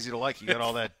 That's easy to like. You got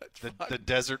all that the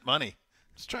desert money.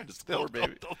 Just trying to score,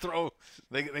 baby. They'll throw.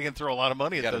 They can throw a lot of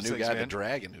money at those things. Got a new guy, man. the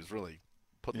Dragon, who's really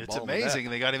putting the It's ball amazing. in the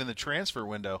net. They got him in the transfer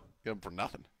window. Got him for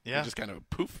nothing. Yeah, he just kind of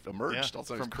poof emerged. Yeah.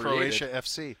 Also From created. Croatia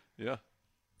FC.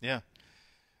 Yeah.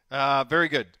 Very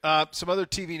good. Some other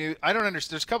TV news. I don't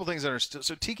understand. There's a couple things that are still.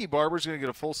 So Tiki Barber's going to get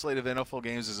a full slate of NFL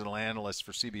games as an analyst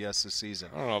for CBS this season.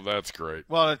 I don't know if that's great.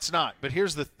 Well, it's not. But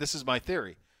this is my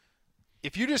theory.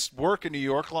 If you just work in New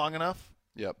York long enough,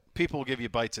 people will give you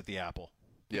bites at the apple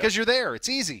because you're there. It's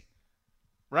easy,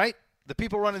 right? The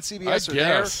people running CBS are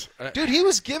there. Dude, he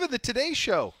was given the Today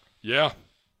Show. Yeah.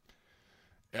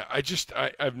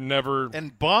 I've never –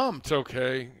 and bombed. It's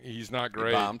okay. He's not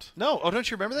great. He bombed. No. Oh, don't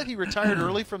you remember that? He retired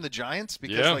early from the Giants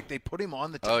because they put him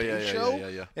on the Today Show.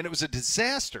 Yeah. And it was a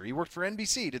disaster. He worked for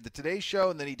NBC, did the Today Show,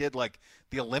 and then he did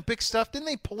the Olympic stuff. Didn't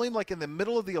they pull him in the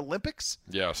middle of the Olympics?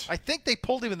 Yes. I think they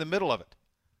pulled him in the middle of it.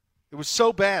 It was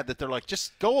so bad that they're like,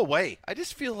 just go away. I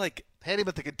just feel like had him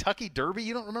at the Kentucky Derby.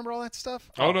 You don't remember all that stuff?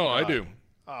 Oh no, I do.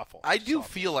 Awful. I do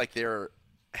feel like there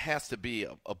has to be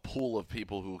a pool of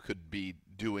people who could be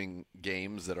doing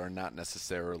games that are not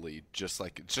necessarily just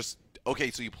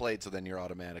Okay, so you played, so then you're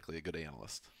automatically a good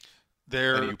analyst.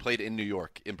 There, and you played in New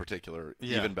York in particular,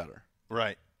 even better.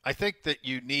 Right. I think that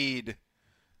you need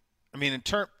 – I mean,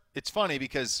 it's funny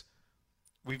because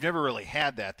we've never really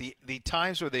had that. The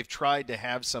times where they've tried to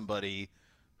have somebody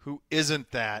who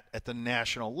isn't that at the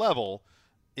national level,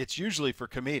 it's usually for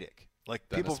comedic. Like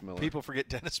people forget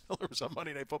Dennis Miller was on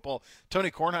Monday Night Football.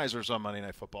 Tony Kornheiser was on Monday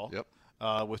Night Football. Yep.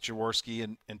 With Jaworski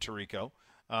and Tirico.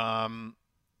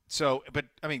 So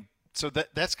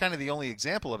that's kind of the only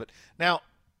example of it. Now,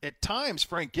 at times,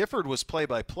 Frank Gifford was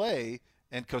play-by-play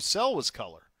and Cosell was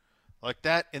color. Like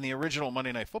that in the original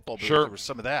Monday Night Football booth, there was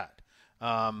some of that.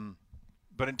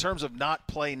 But in terms of not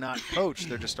play, not coach,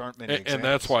 there just aren't many examples. And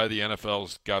that's why the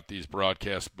NFL's got these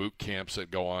broadcast boot camps that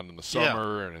go on in the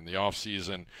summer and in the off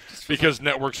season, because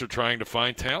networks are trying to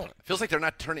find talent. It feels like they're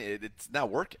not turning it. It's not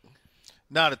working.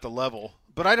 Not at the level.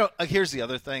 But I don't. Here's the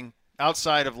other thing.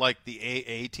 Outside of like the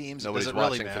AA teams, nobody's does it really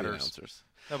watching for the matter? announcers.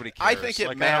 Nobody cares. I think it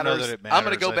like, matters. It matters. I'm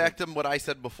going to go back to what I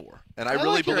said before, and I really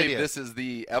like your believe idea. this is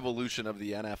the evolution of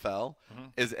the NFL.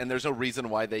 And there's no reason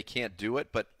why they can't do it.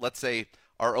 But let's say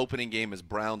our opening game is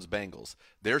Browns-Bengals.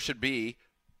 There should be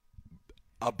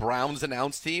a Browns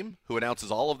announce team who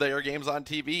announces all of their games on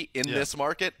TV in this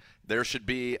market. There should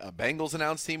be a Bengals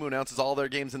announce team who announces all their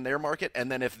games in their market.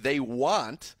 And then if they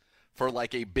want, for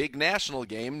like a big national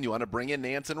game, you want to bring in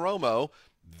Nance and Romo,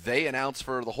 they announce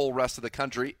for the whole rest of the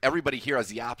country. Everybody here has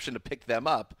the option to pick them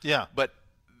up. Yeah. But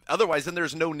otherwise, then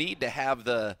there's no need to have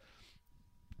the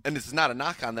 – and this is not a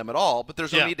knock on them at all, but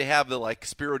there's no need to have the, like,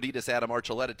 Spiro Ditas, Adam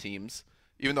Archuleta teams,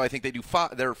 even though I think they do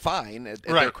they're fine at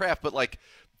their craft. But, like,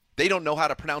 they don't know how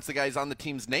to pronounce the guys on the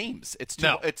team's names. It's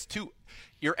too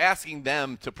you're asking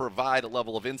them to provide a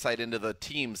level of insight into the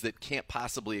teams that can't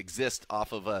possibly exist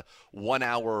off of a 1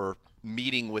 hour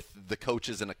meeting with the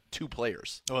coaches and 2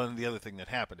 players. Well, and the other thing that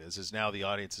happened is now the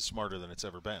audience is smarter than it's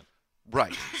ever been.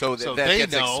 Right. So, So that they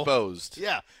gets know. exposed.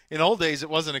 Yeah. In old days, it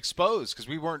wasn't exposed because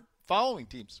we weren't following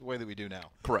teams the way that we do now.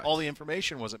 Correct. All the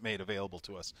information wasn't made available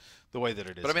to us the way that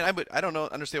it is. But, I mean, I don't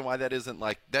understand why that isn't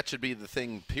like – that should be the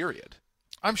thing, period.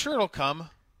 I'm sure it'll come.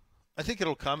 I think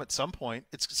it'll come at some point.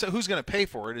 So who's going to pay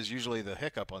for it is usually the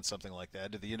hiccup on something like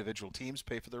that. Do the individual teams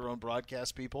pay for their own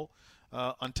broadcast people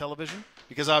on television?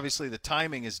 Because obviously the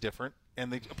timing is different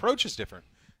and the approach is different.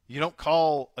 You don't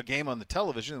call a game on the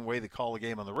television the way they call a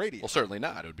game on the radio. Well, certainly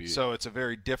not. It would be So it's a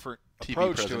very different TV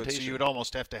approach to it. So presentation. you would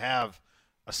almost have to have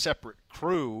a separate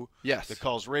crew Yes. that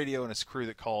calls radio and a crew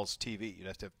that calls TV. You'd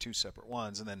have to have 2 separate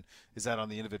ones. And then is that on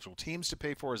the individual teams to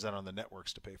pay for or is that on the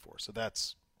networks to pay for? So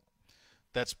that's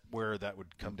where that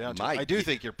would come down to. I do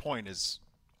think your point is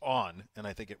on, and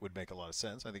I think it would make a lot of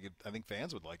sense. I think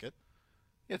fans would like it.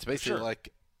 Yeah, it's basically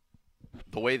like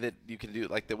the way that you can do,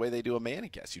 like the way they do a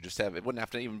Manicast. You just have it wouldn't have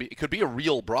to even be. It could be a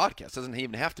real broadcast. It doesn't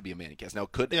even have to be a Manicast. Now,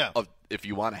 if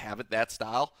you want to have it that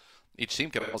style, each team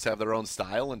can almost have their own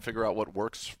style and figure out what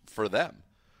works for them.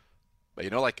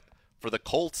 But like for the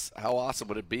Colts, how awesome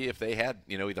would it be if they had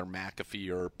either McAfee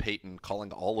or Peyton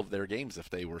calling all of their games if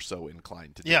they were so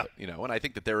inclined to do it? And I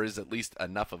think that there is at least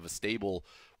enough of a stable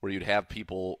where you'd have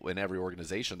people in every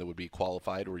organization that would be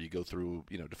qualified, where you go through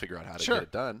to figure out how to get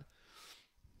it done.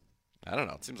 I don't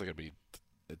know. It seems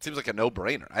like a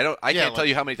no-brainer. I can't tell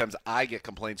you how many times I get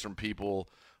complaints from people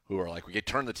who are like, we can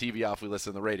turn the TV off, we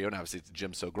listen to the radio, and obviously the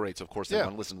gym's so great, so of course they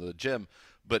want to listen to the gym,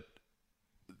 but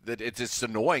that it's just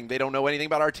annoying. They don't know anything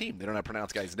about our team. They don't know how to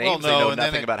pronounce guys' names. They know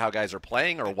nothing about how guys are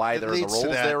playing or why they're in the roles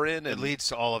they're in. It leads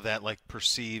to all of that, like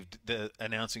perceived the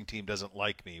announcing team doesn't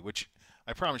like me, which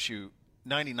I promise you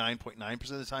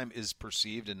 99.9% of the time is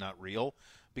perceived and not real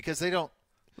because they don't.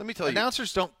 Let me tell you.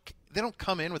 Announcers don't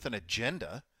come in with an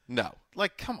agenda. No.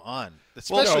 Like, come on.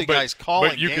 Especially guys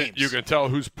calling games. You can tell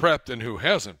who's prepped and who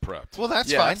hasn't prepped. Well,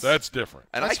 that's fine. That's different.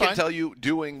 And I can tell you,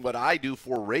 doing what I do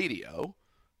for radio,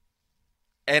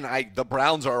 and the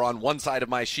Browns are on one side of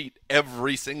my sheet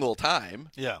every single time,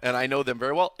 and I know them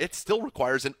very well, it still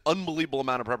requires an unbelievable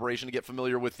amount of preparation to get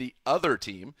familiar with the other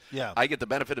team. Yeah. I get the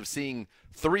benefit of seeing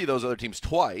 3 of those other teams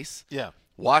twice. Yeah.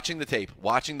 Watching the tape,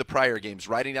 watching the prior games,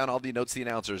 writing down all the notes the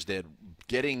announcers did,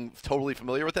 getting totally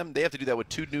familiar with them. They have to do that with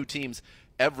 2 new teams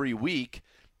every week.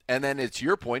 And then it's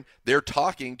your point, they're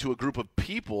talking to a group of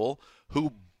people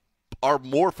who are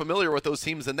more familiar with those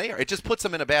teams than they are. It just puts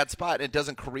them in a bad spot, and it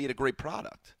doesn't create a great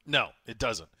product. No, it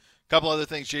doesn't. A couple other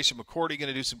things. Jason McCourty going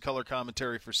to do some color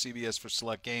commentary for CBS for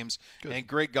select games. Good. And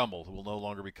Greg Gumbel, who will no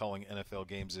longer be calling NFL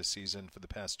games this season for the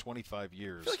past 25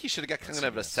 years. I feel like he should have got kind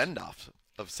of a send-off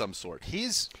of some sort.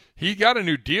 He got a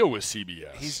new deal with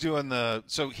CBS. He's doing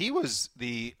so he was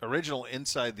the original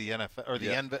inside the NFL or the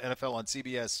NFL on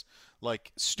CBS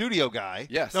like studio guy.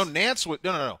 Yes. No, Nance was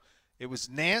no. It was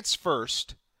Nance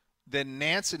first. Then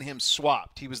Nance and him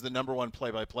swapped. He was the number one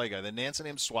play-by-play guy. Then Nance and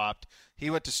him swapped. He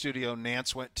went to studio.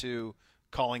 Nance went to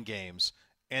calling games.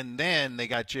 And then they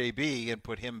got JB and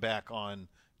put him back on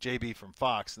JB from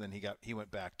Fox. And then he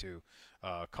went back to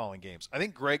calling games. I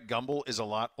think Greg Gumbel is a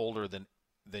lot older than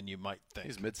you might think.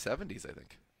 He's mid-70s, I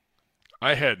think.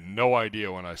 I had no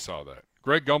idea when I saw that.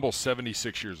 Greg Gumbel's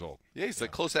 76 years old. Yeah, he's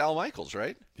close to Al Michaels,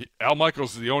 right? Al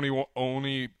Michaels is the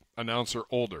only announcer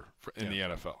older in the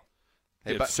NFL.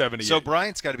 Hey, It's 78. So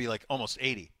Bryant's got to be like almost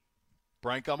 80.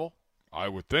 Bryant Gumbel? I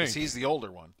would think. 'Cause he's the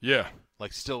older one. Yeah.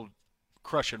 Like still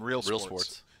crushing real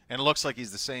sports. And it looks like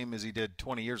he's the same as he did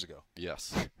 20 years ago.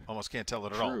 Yes. Almost can't tell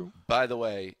it at all. By the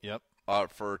way, Yep.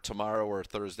 For tomorrow or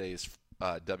Thursday's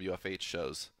WFH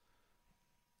shows,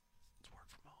 it's work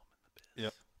from home in the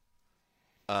biz.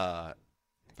 Yep.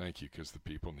 Thank you, because the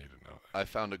people need to know that. I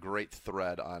found a great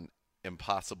thread on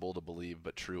impossible to believe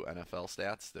but true NFL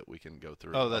stats that we can go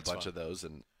through Oh, a that's bunch fun. of those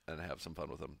and have some fun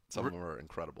with them. Some of them are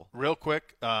incredible. Real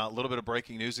quick, a little bit of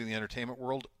breaking news in the entertainment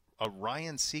world.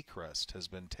 Ryan Seacrest has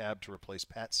been tabbed to replace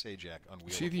Pat Sajak on Wheel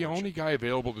Is he of the Fortune. only guy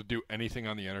available to do anything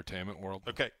on the entertainment world?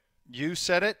 Okay. You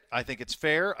said it. I think it's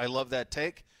fair. I love that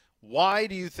take. Why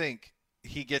do you think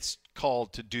he gets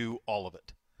called to do all of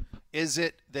it? Is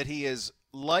it that he is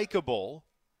likable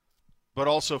but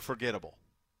also forgettable?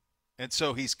 And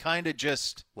so he's kind of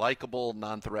just Likeable,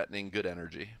 non-threatening, good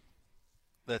energy.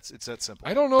 it's that simple.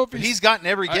 I don't know if But he's gotten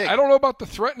every gig. I don't know about the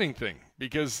threatening thing,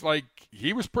 because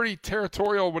he was pretty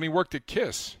territorial when he worked at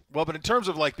KISS. Well, but in terms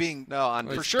of like being on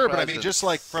for his sure, but I mean presence. just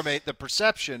like from the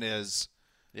perception is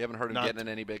You haven't heard him Not- getting in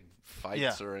any big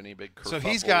fights or any big so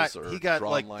kerfuffles he got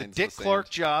drawing like the lines Dick in the Clark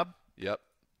sand. job. Yep.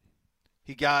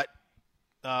 He got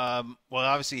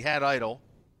obviously he had Idol,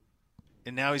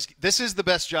 and now this is the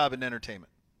best job in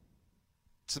entertainment.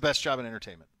 It's the best job in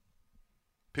entertainment.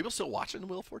 People still watching the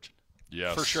Wheel of Fortune?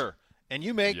 Yes. For sure. And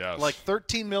you make like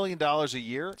 $13 million a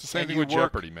year. It's the same and thing you with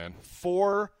work Jeopardy, man.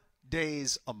 4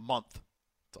 days a month.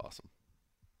 It's awesome.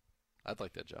 I'd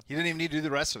like that job. You didn't even need to do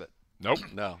the rest of it. Nope.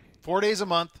 No. 4 days a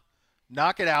month.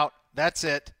 Knock it out. That's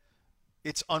it.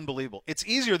 It's unbelievable. It's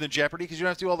easier than Jeopardy because you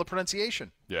don't have to do all the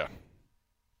pronunciation. Yeah.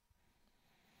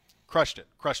 Crushed it.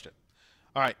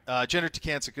 All right. Jenner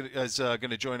Tkancic is going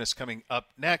to join us coming up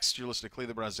next. You're listening to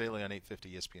Cleveland Browns Daily on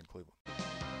 850 ESPN Cleveland.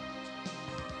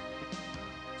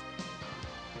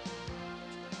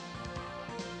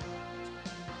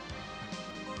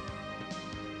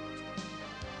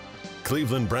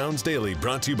 Cleveland Browns Daily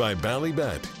brought to you by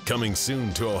Ballybet. Coming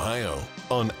soon to Ohio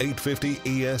on 850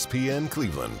 ESPN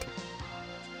Cleveland.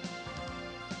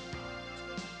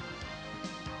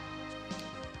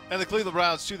 And the Cleveland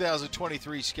Browns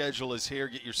 2023 schedule is here.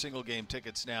 Get your single-game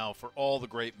tickets now for all the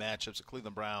great matchups at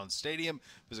Cleveland Browns Stadium.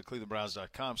 Visit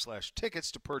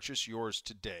clevelandbrowns.com/tickets to purchase yours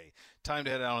today. Time to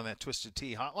head out on that Twisted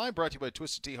Tea hotline, brought to you by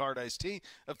Twisted Tea Hard Iced Tea,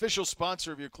 official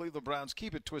sponsor of your Cleveland Browns.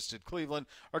 Keep it twisted, Cleveland.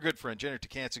 Our good friend Jenner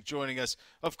Tkancic joining us.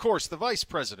 Of course, the Vice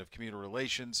President of Community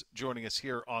Relations joining us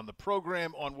here on the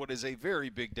program on what is a very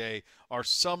big day, our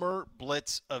Summer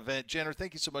Blitz event. Jenner,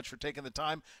 thank you so much for taking the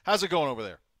time. How's it going over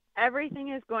there?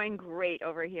 Everything is going great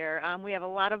over here. We have a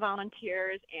lot of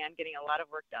volunteers and getting a lot of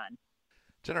work done.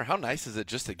 Jenner, how nice is it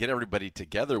just to get everybody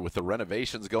together with the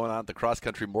renovations going on at the Cross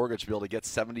Country Mortgage to be able to get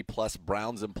 70-plus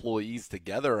Browns employees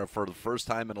together for the first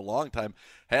time in a long time?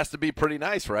 Has to be pretty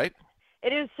nice, right?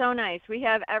 It is so nice. We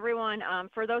have everyone,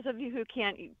 for those of you who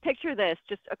can't picture this,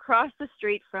 just across the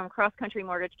street from Cross Country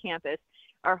Mortgage Campus,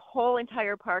 our whole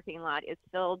entire parking lot is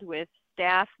filled with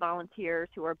staff, volunteers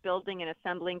who are building and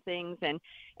assembling things and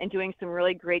doing some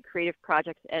really great creative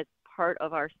projects as part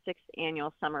of our 6th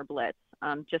annual Summer Blitz,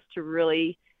 just to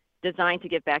really design to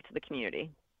give back to the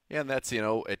community. Yeah, and that's,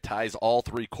 it ties all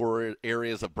three core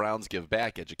areas of Browns Give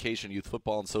Back: education, youth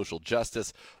football, and social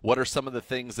justice. What are some of the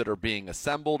things that are being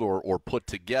assembled or put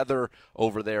together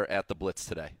over there at the Blitz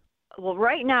today? Well,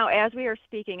 right now, as we are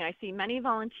speaking, I see many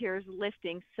volunteers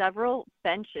lifting several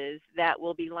benches that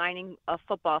will be lining a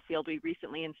football field we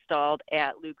recently installed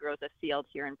at Lou Groza Field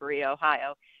here in Berea,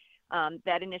 Ohio.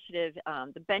 That initiative,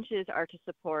 the benches are to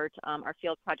support our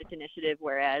field project initiative,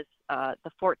 whereas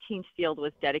the 14th field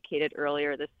was dedicated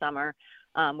earlier this summer,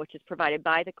 which is provided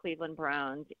by the Cleveland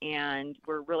Browns, and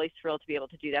we're really thrilled to be able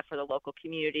to do that for the local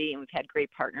community, and we've had great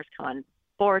partners come on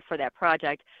board for that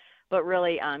project. But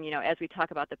really, as we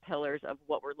talk about the pillars of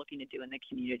what we're looking to do in the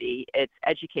community, it's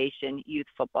education, youth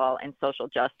football, and social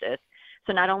justice.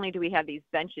 So not only do we have these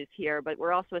benches here, but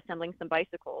we're also assembling some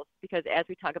bicycles, because as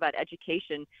we talk about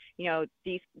education,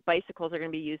 these bicycles are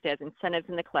going to be used as incentives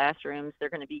in the classrooms. They're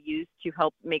going to be used to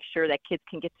help make sure that kids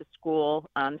can get to school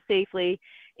safely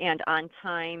and on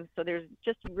time. So there's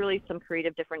just really some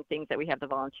creative different things that we have the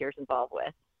volunteers involved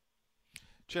with.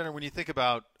 Jenner, when you think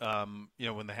about,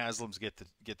 when the Haslams get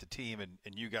the team,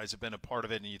 and you guys have been a part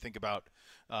of it, and you think about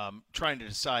trying to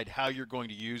decide how you're going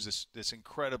to use this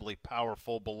incredibly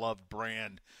powerful, beloved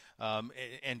brand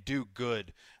and do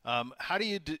good. How do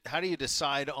you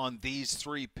decide on these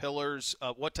three pillars?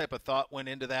 What type of thought went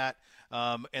into that?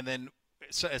 And then,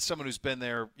 as someone who's been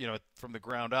there, from the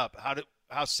ground up,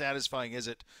 how satisfying is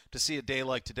it to see a day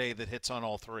like today that hits on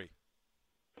all three?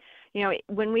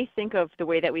 When we think of the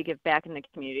way that we give back in the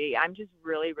community, I'm just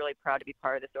really, really proud to be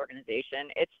part of this organization.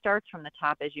 It starts from the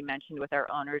top, as you mentioned, with our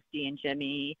owners, Dee and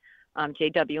Jimmy,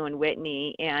 JW and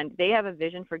Whitney, and they have a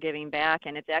vision for giving back,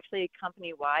 and it's actually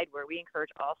company-wide where we encourage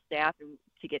all staff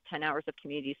to get 10 hours of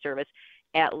community service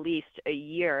at least a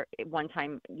year, one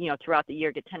time, throughout the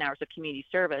year, get 10 hours of community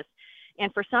service.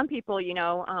 And for some people,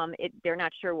 they're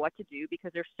not sure what to do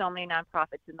because there's so many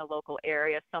nonprofits in the local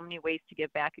area, so many ways to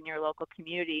give back in your local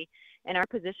community. And our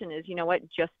position is,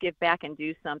 just give back and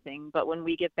do something. But when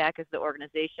we give back as the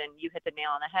organization, you hit the nail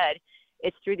on the head.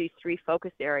 It's through these three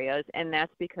focus areas, and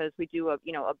that's because we do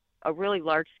a really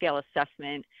large-scale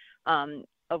assessment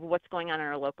of what's going on in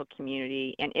our local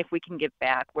community, and if we can give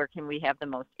back, where can we have the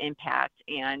most impact?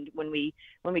 And when we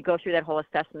go through that whole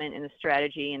assessment and the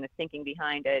strategy and the thinking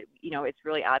behind it, it's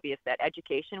really obvious that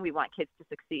education, we want kids to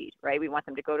succeed, right? We want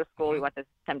them to go to school, we want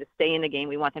them to stay in the game,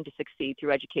 we want them to succeed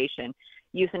through education.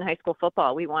 Youth and high school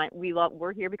football,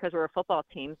 we're here because we're a football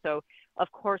team, so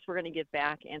of course we're going to give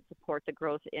back and support the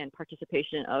growth and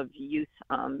participation of youth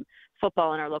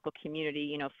football in our local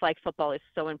community. Flag football is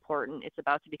so important. It's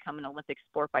about to become an Olympic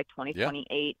sport by 2028.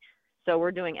 Yeah. So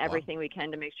we're doing everything we can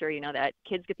to make sure, that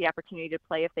kids get the opportunity to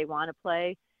play if they want to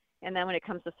play. And then when it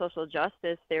comes to social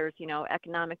justice, there's,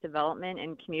 economic development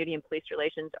and community and police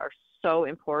relations are so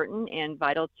important and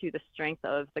vital to the strength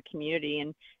of the community.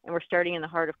 And we're starting in the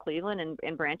heart of Cleveland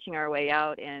and branching our way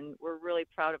out. And we're really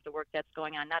proud of the work that's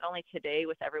going on, not only today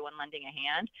with everyone lending a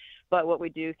hand, but what we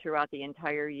do throughout the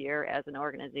entire year as an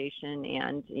organization.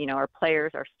 And, our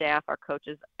players, our staff, our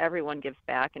coaches, everyone gives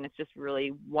back. And it's just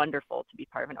really wonderful to be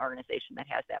part of an organization that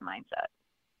has that mindset.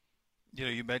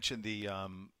 You mentioned the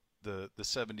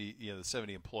 70 the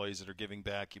 70 employees that are giving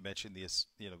back. You mentioned this,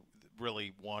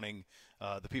 really wanting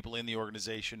the people in the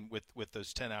organization with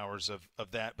those 10 hours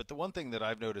of that. But the one thing that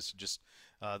I've noticed, just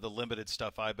the limited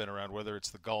stuff I've been around, whether it's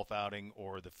the golf outing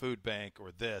or the food bank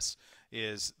or this,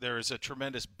 is there is a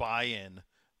tremendous buy-in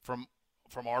from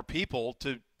our people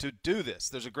to do this.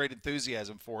 There's a great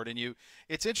enthusiasm for it, and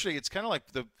it's interesting. It's kind of like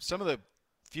some of the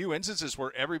few instances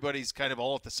where everybody's kind of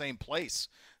all at the same place.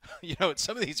 At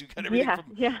some of these, you got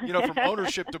everything from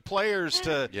ownership to players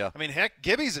to, I mean, heck,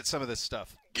 Gibby's at some of this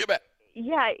stuff. Gibby.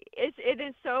 Yeah, it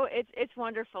is so it's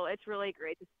wonderful. It's really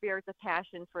great. The spirit, the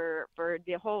passion for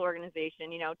the whole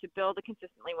organization, to build a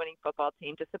consistently winning football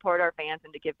team, to support our fans,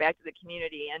 and to give back to the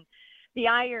community. And the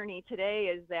irony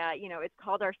today is that, it's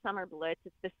called our Summer Blitz.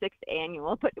 It's the 6th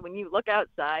annual, but when you look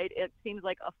outside, it seems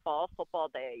like a fall football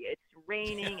day. It's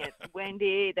raining, it's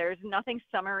windy. There's nothing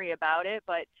summery about it,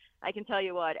 but I can tell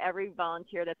you what, every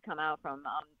volunteer that's come out from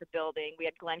the building, we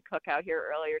had Glenn Cook out here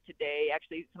earlier today.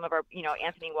 Actually, some of our,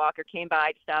 Anthony Walker came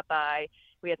by to stop by.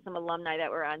 We had some alumni that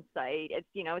were on site. It's,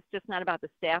 it's just not about the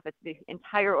staff. It's the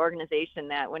entire organization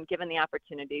that when given the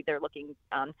opportunity, they're looking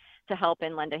to help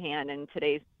and lend a hand. And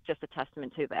today's just a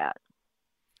testament to that.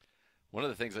 One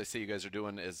of the things I see you guys are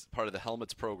doing is part of the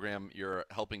helmets program. You're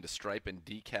helping to stripe and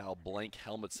decal blank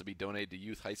helmets to be donated to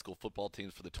youth high school football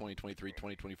teams for the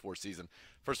 2023-2024 season.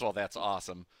 First of all, that's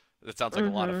awesome. That sounds like a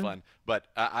lot of fun. But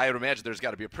I would imagine there's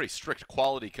got to be a pretty strict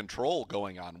quality control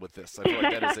going on with this. I feel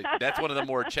like that's one of the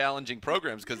more challenging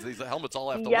programs because these helmets all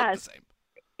have to look the same.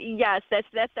 Yes, that's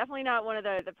definitely not one of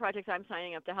the projects I'm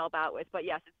signing up to help out with. But,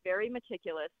 yes, it's very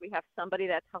meticulous. We have somebody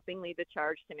that's helping lead the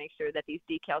charge to make sure that these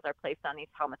decals are placed on these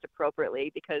helmets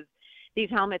appropriately because these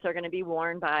helmets are going to be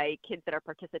worn by kids that are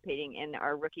participating in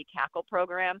our rookie tackle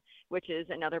program, which is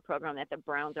another program that the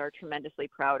Browns are tremendously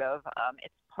proud of.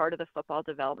 It's part of the football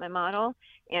development model,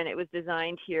 and it was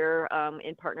designed here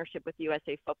in partnership with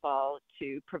USA Football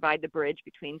to provide the bridge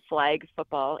between flag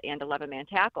football and 11-man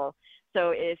tackle.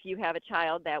 So if you have a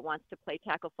child that wants to play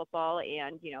tackle football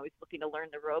and, is looking to learn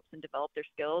the ropes and develop their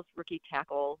skills, Rookie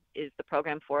Tackle is the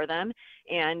program for them.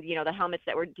 And, the helmets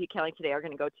that we're decaling today are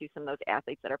going to go to some of those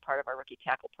athletes that are part of our Rookie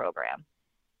Tackle program.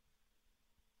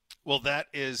 Well, that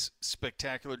is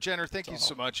spectacular. Jenner, thank you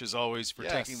so much, as always, for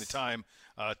taking the time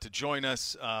to join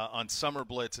us on Summer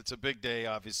Blitz. It's a big day,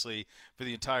 obviously, for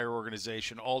the entire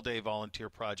organization, all-day volunteer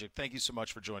project. Thank you so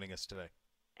much for joining us today.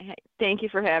 Hey, thank you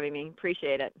for having me.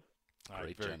 Appreciate it.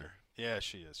 Great, Jenner. Yeah,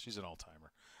 she is. She's an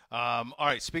all-timer. All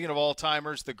right, speaking of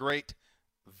all-timers, the great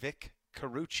Vic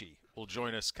Carucci will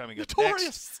join us coming up Notorious.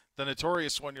 next. The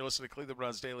Notorious One. You're listening to Cleveland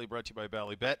Browns Daily, brought to you by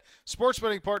Bally Bet. Sports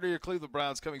betting partner, your Cleveland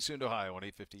Browns, coming soon to Ohio on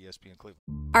 850 ESPN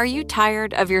Cleveland. Are you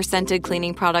tired of your scented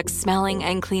cleaning products smelling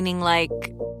and cleaning like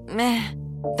meh?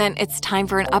 Then it's time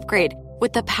for an upgrade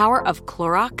with the power of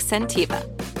Clorox Scentiva.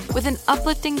 With an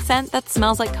uplifting scent that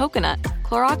smells like coconut,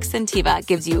 Clorox Scentiva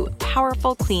gives you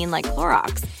powerful clean like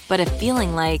Clorox, but a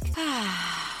feeling like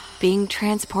being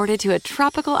transported to a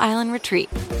tropical island retreat.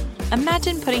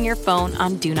 Imagine putting your phone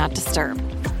on Do Not Disturb,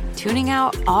 tuning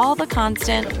out all the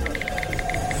constant,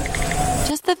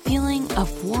 just the feeling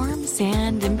of warm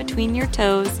sand in between your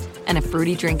toes and a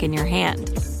fruity drink in your hand.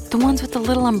 The ones with the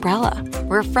little umbrella.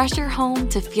 Refresh your home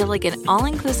to feel like an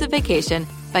all-inclusive vacation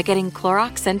by getting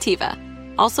Clorox Scentiva.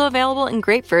 Also available in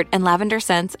grapefruit and lavender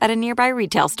scents at a nearby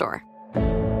retail store.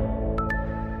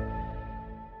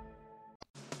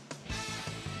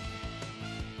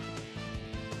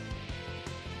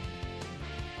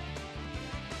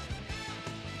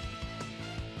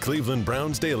 Cleveland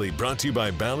Browns Daily brought to you by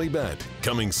Bally Bet.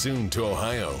 Coming soon to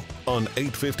Ohio on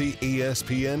 850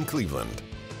 ESPN Cleveland.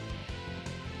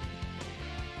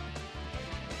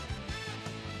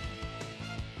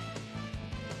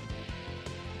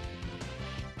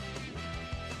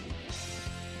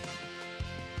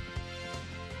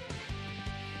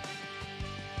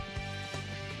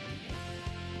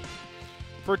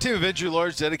 For a team of injury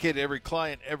lawyers dedicated to every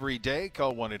client every day,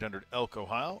 call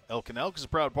 1-800-ELK-OHIO. Elk & Elk is a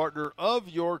proud partner of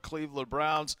your Cleveland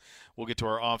Browns. We'll get to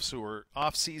our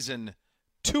off-season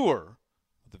tour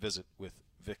with a visit with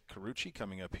Vic Carucci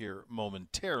coming up here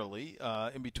momentarily.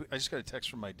 In between, I just got a text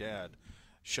from my dad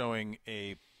showing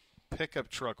a pickup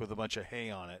truck with a bunch of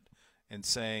hay on it and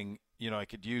saying, I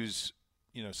could use,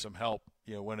 some help,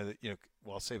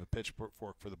 I'll save a pitchfork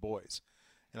for the boys.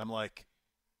 And I'm like,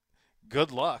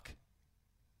 good luck.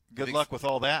 Good luck with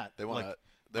all that. They want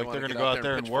they're going to go out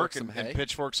there and work and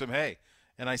pitchfork some hay.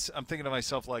 And I'm thinking to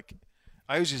myself, like,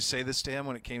 I always just say this to him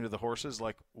when it came to the horses,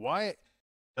 like, why?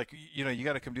 Like, you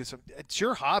got to come do something. It's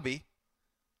your hobby.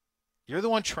 You're the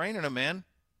one training them, man.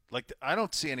 Like, I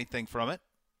don't see anything from it.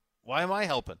 Why am I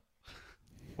helping?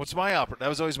 What's my That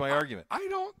was always my argument. I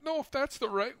don't know if that's the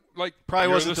right, probably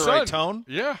wasn't the right tone.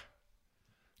 Yeah.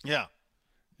 Now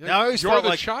I always you're felt the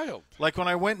like child. Like when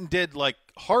I went and did like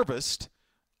harvest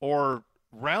or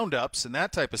roundups and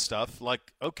that type of stuff,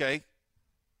 like, okay,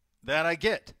 that I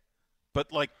get.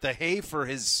 But like the hay for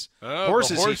his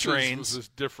horses he trains was this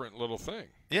different little thing.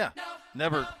 Yeah.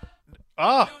 Never.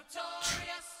 Ah.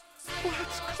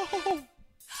 Let's go.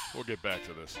 We'll get back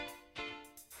to this.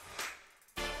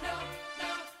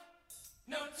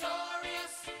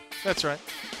 That's right.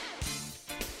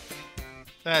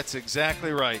 That's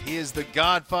exactly right. He is the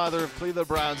godfather of Cleveland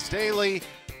Browns Daily.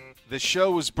 The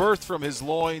show was birthed from his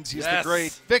loins. He's the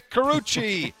great Vic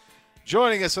Carucci.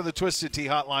 Joining us on the Twisted Tea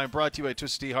Hotline, brought to you by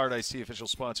Twisted Tea Hard Iced Tea, official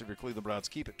sponsor of your Cleveland Browns.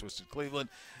 Keep it Twisted Cleveland.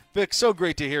 Vic, so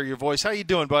great to hear your voice. How you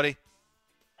doing, buddy?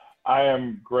 I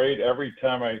am great. Every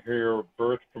time I hear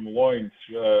birth from loins,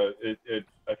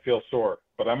 I feel sore,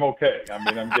 but I'm okay. I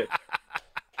mean, I'm getting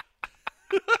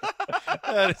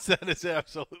that is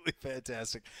absolutely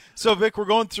fantastic. So, Vic, we're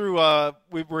going through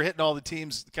we're hitting all the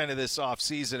teams kind of this off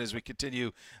season as we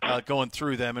continue going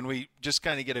through them, and we just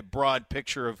kind of get a broad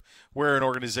picture of where an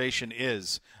organization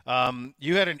is.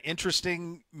 You had an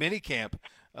interesting mini camp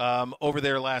over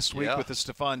there last week with the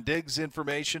Stephon Diggs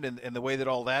information and the way that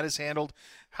all that is handled.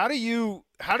 How did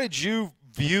you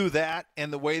view that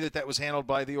and the way that was handled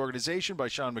by the organization, by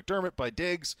Sean McDermott, by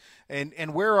Diggs,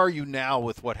 and where are you now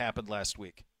with what happened last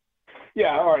week?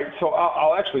 Yeah, all right. So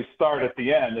I'll actually start at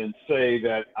the end and say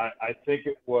that I think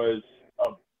it was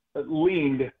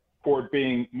leaned toward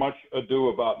being much ado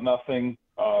about nothing.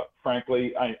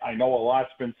 Frankly, I know a lot's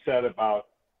been said about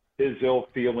his ill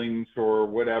feelings or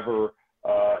whatever,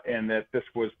 and that this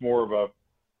was more of a,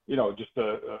 just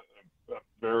a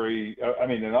very,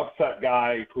 an upset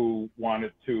guy who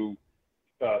wanted to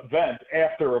vent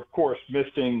after, of course,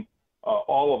 missing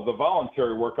all of the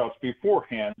voluntary workouts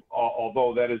beforehand,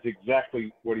 although that is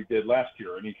exactly what he did last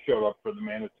year, and he showed up for the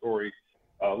mandatory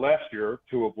last year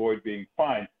to avoid being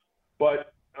fined.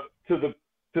 But to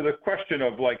the question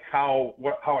of like how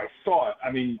I saw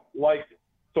it, like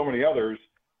so many others,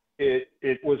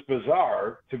 it was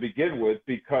bizarre to begin with,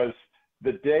 because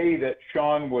the day that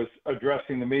Sean was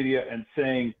addressing the media and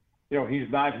saying,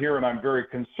 he's not here and I'm very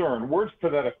concerned, words to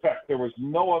that effect, there was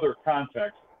no other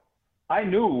context. I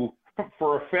knew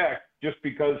for a fact, just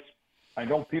because I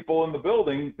know people in the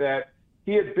building, that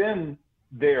he had been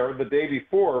there the day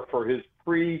before for his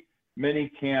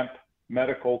pre-mini camp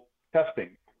medical testing,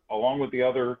 along with the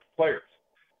other players.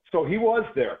 So he was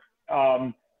there.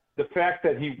 The fact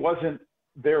that he wasn't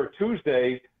there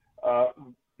Tuesday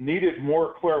needed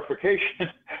more clarification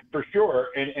for sure,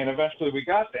 and eventually we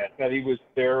got that he was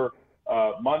there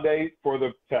Monday for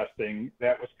the testing.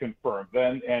 That was confirmed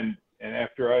then, and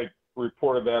after I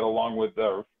reported that along with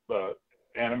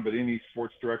Adam Bedini,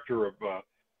 sports director of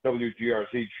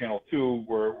WGRZ Channel 2,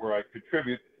 where I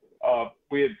contribute,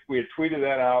 we had tweeted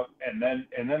that out, and then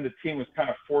the team was kind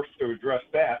of forced to address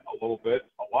that a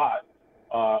lot.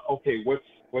 Okay,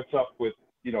 what's up with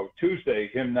Tuesday,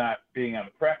 him not being on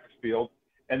the practice field,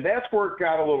 and that's where it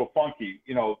got a little funky.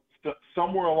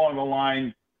 Somewhere along the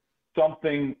line,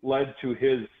 something led to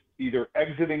his either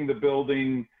exiting the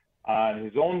building on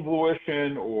his own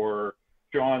volition, or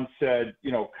John said,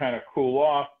 kind of cool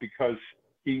off because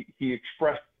he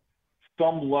expressed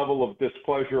some level of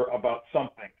displeasure about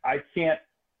something. I can't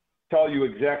tell you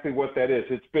exactly what that is.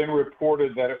 It's been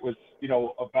reported that it was,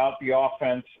 about the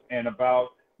offense and about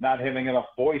not having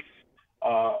enough voice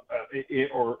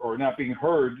or not being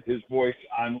heard, his voice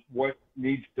on what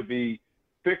needs to be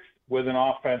fixed with an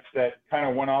offense that kind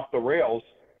of went off the rails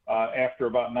after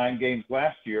about 9 games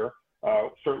last year.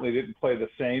 Certainly didn't play the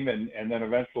same and then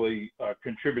eventually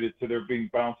contributed to their being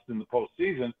bounced in the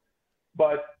postseason.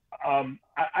 But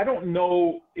I don't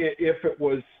know if it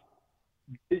was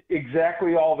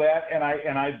exactly all that, and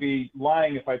I'd be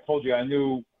lying if I told you I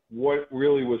knew what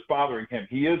really was bothering him.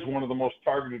 He is one of the most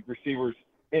targeted receivers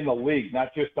in the league,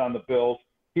 not just on the Bills.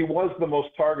 He was the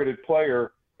most targeted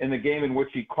player in the game in which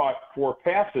he caught 4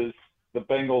 passes, the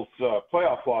Bengals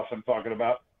playoff loss I'm talking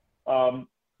about.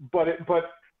 But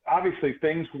obviously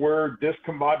things were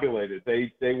discombobulated.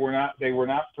 They were not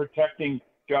protecting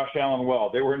Josh Allen well.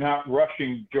 They were not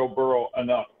rushing Joe Burrow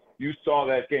enough. You saw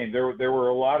that game. There were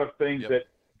a lot of things that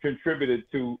contributed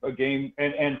to a game,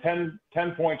 and 10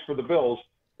 points for the Bills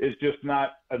is just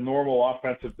not a normal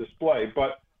offensive display.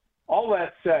 But all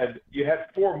that said, you had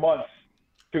 4 months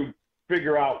to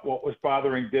figure out what was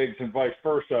bothering Diggs and vice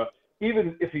versa.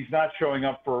 Even if he's not showing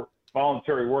up for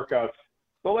voluntary workouts,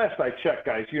 the last I checked,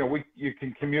 guys, you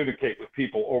can communicate with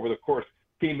people over the course,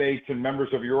 teammates and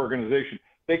members of your organization.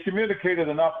 They communicated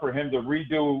enough for him to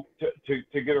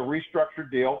to get a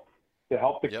restructured deal to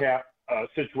help the cap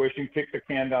situation, kick the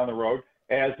can down the road,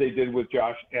 as they did with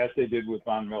Josh, as they did with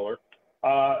Von Miller.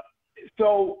 I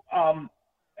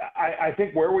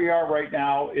think where we are right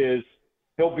now is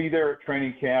he'll be there at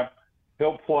training camp,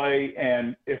 he'll play,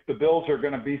 and if the Bills are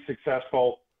going to be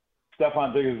successful,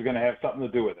 Stephon Diggs is going to have something to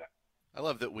do with it. I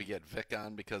love that we get Vic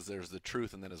on because there's the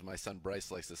truth, and then as my son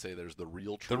Bryce likes to say, there's the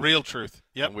real truth. The real truth,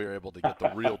 yep. And we were able to get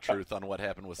the real truth on what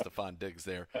happened with Stephon Diggs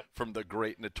there from the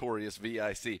great, notorious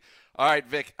VIC. All right,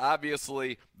 Vic,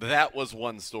 obviously that was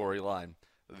one storyline.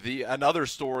 Another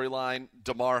storyline,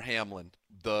 Damar Hamlin,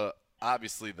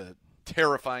 obviously the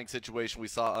terrifying situation we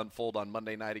saw unfold on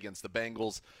Monday night against the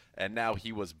Bengals, and now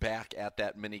he was back at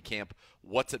that mini camp.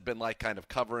 What's it been like kind of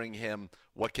covering him?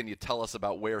 What can you tell us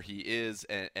about where he is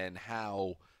and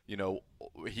how,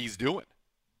 he's doing?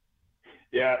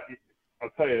 Yeah,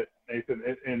 I'll tell you, Nathan,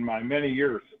 in my many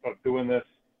years of doing this,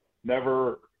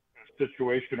 never a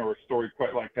situation or a story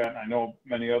quite like that. And I know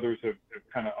many others have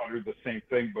kind of uttered the same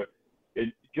thing, but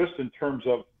just in terms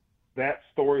of that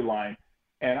storyline,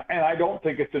 and I don't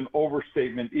think it's an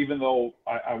overstatement, even though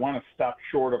I want to stop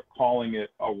short of calling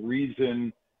it a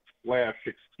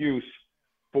reason/excuse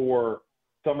for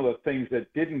some of the things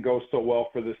that didn't go so well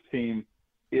for this team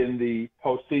in the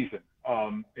postseason,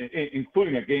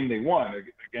 including a game they won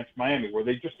against Miami, where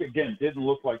they just, again, didn't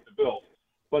look like the Bills.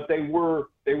 But they were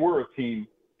a team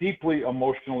deeply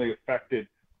emotionally affected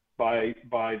by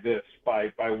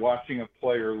watching a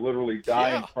player literally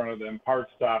die in front of them, heart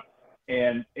stop,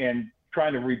 and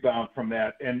trying to rebound from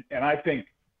that. And I think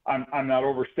I'm not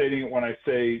overstating it when I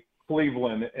say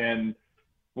Cleveland and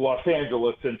Los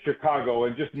Angeles and Chicago,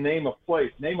 and just name a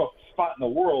spot in the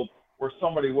world where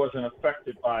somebody wasn't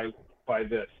affected by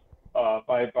this,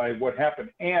 by what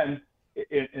happened. And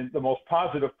in the most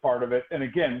positive part of it, and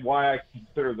again, why I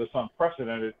consider this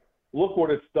unprecedented, look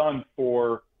what it's done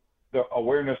for the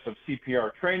awareness of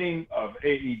CPR training, of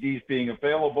AEDs being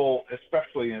available,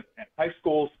 especially in high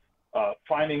schools,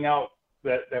 finding out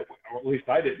that, or at least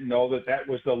I didn't know that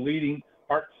was the leading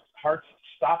heart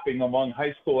stopping among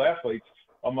high school athletes,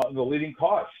 among the leading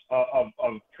cause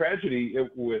of tragedy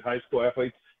with high school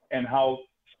athletes, and how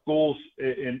schools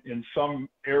in some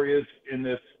areas in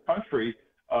this country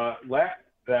lack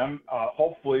them.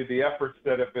 Hopefully the efforts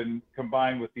that have been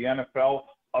combined with the NFL,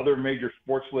 other major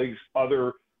sports leagues,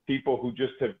 other people who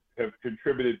just have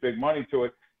contributed big money to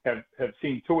it have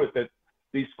seen to it that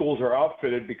these schools are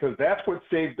outfitted, because that's what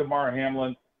saved Damar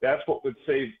Hamlin. That's what would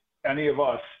save any of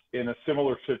us in a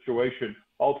similar situation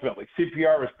ultimately.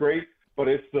 CPR is great, but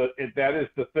that is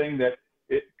the thing that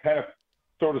it kind of,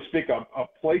 so to speak, a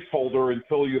placeholder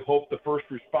until you hope the first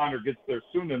responder gets there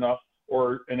soon enough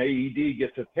or an AED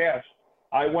gets attached.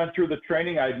 I went through the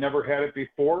training. I'd never had it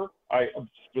before,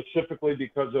 specifically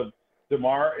because of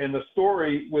DeMar. And the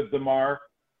story with DeMar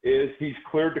is he's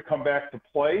cleared to come back to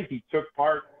play. He took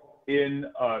part in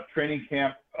training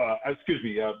camp,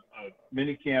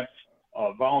 mini camps,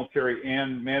 voluntary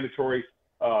and mandatory.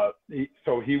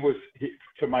 So he was,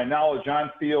 to my knowledge,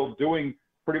 on field doing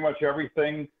pretty much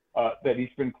everything that he's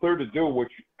been cleared to do,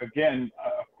 which, again,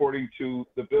 according to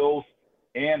the Bills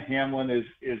and Hamlin,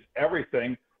 is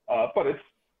everything. But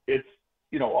it's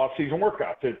off-season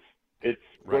workouts. It's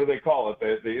right. What do they call it?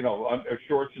 The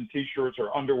shorts and T-shirts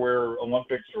or underwear,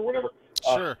 Olympics or whatever.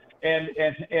 Sure.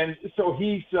 And so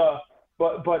he's,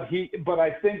 but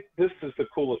I think this is the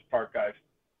coolest part, guys.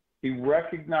 He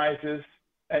recognizes,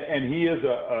 and he is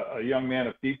a young man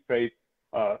of deep faith,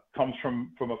 comes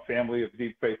from a family of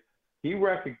deep faith. He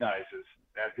recognizes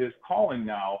that his calling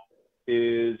now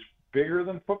is bigger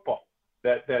than football.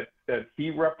 That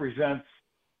he represents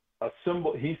a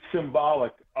symbol. He's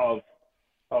symbolic of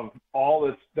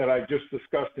all that I just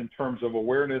discussed in terms of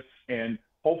awareness and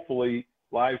hopefully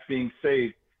lives being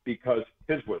saved because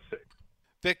his was saved.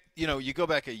 Vic, you go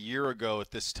back a year ago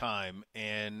at this time,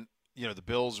 and the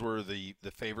Bills were the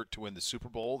favorite to win the Super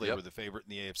Bowl. They were the favorite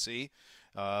in the AFC.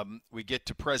 We get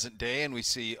to present day, and we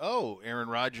see, Aaron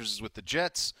Rodgers is with the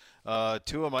Jets.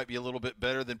 Tua might be a little bit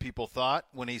better than people thought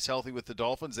when he's healthy with the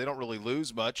Dolphins. They don't really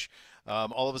lose much.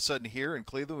 All of a sudden here in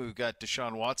Cleveland, we've got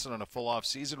Deshaun Watson on a full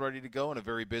off-season ready to go and a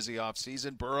very busy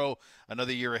off-season. Burrow,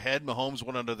 another year ahead. Mahomes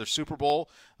won another Super Bowl.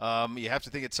 You have to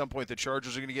think at some point the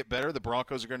Chargers are going to get better. The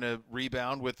Broncos are going to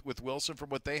rebound with Wilson from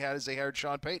what they had as they hired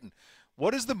Sean Payton.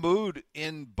 What is the mood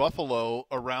in Buffalo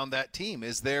around that team?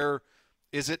 Is there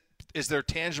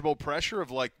tangible pressure of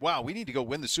like, wow, we need to go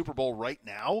win the Super Bowl right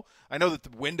now? I know that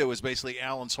the window is basically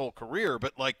Allen's whole career,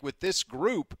 but like with this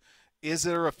group, is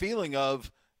there a feeling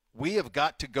of we have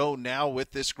got to go now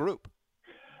with this group?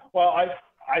 Well,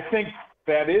 I think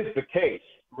that is the case,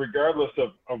 regardless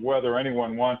of whether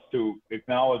anyone wants to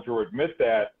acknowledge or admit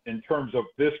that in terms of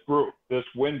this group, this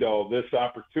window, this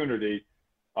opportunity,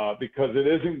 because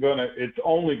it's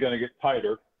only going to get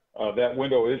tighter. That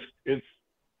window is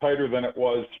tighter than it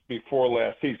was before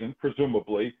last season,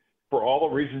 presumably, for all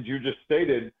the reasons you just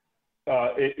stated,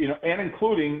 and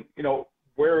including,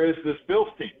 where is this Bills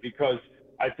team? Because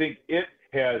I think it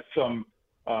has some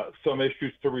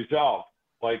issues to resolve.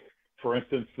 Like, for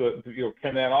instance,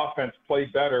 can that offense play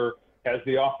better? Has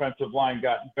the offensive line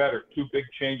gotten better? Two big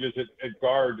changes at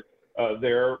guard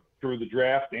there through the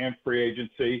draft and free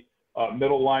agency.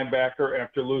 Middle linebacker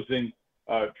after losing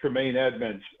Tremaine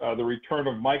Edmonds, the return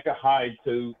of Micah Hyde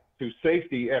to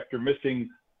safety after missing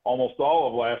almost all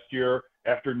of last year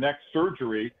after neck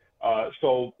surgery. What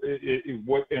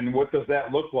does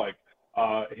that look like?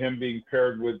 Him being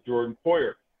paired with Jordan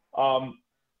Poyer.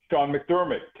 Sean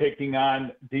McDermott taking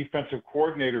on defensive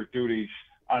coordinator duties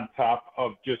on top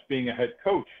of just being a head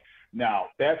coach. Now,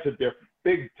 that's a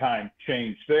big time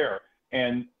change there.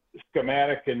 And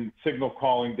schematic and signal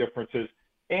calling differences.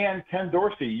 And Ken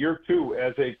Dorsey, year 2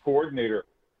 as a coordinator.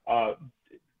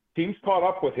 Teams caught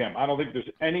up with him. I don't think there's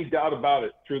any doubt about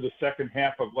it through the second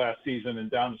half of last season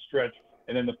and down the stretch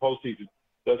and in the postseason.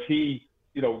 Does he,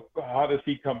 how does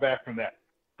he come back from that?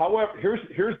 However, here's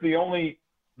the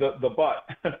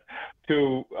but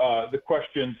to the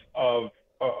questions of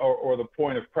or the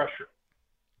point of pressure.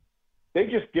 They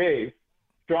just gave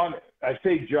Sean, I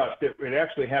say just, it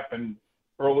actually happened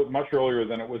much earlier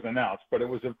than it was announced, but it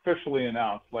was officially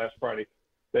announced last Friday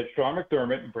that Sean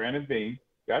McDermott and Brandon Beane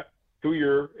got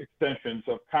 2-year extensions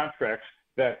of contracts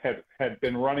that had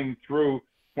been running through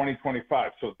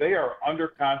 2025. So they are under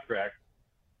contract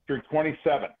through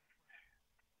 27.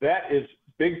 That is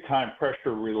big time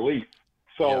pressure relief.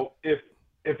 So if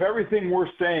everything we're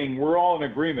saying, we're all in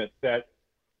agreement that,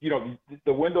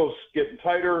 the window's getting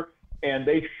tighter and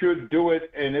they should do it.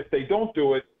 And if they don't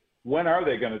do it, when are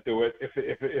they going to do it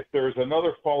if there's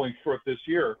another falling short this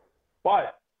year?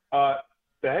 But the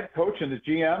head coach and the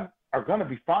GM are going to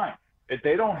be fine.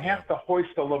 They don't have to hoist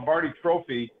a Lombardi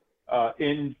trophy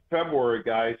in February,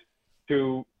 guys,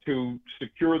 to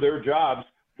secure their jobs,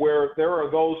 where there are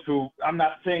those who, I'm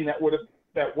not saying that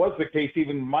was the case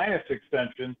even minus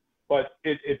extension, but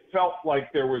it felt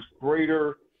like there was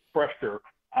greater pressure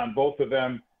on both of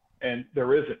them, and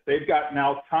there isn't. They've got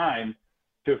now time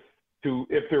to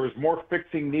if there is more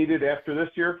fixing needed after this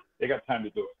year, they got time to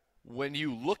do it. When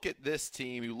you look at this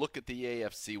team, you look at the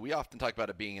AFC, we often talk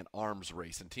about it being an arms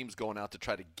race and teams going out to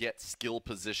try to get skill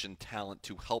position talent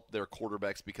to help their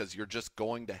quarterbacks because you're just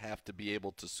going to have to be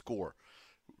able to score.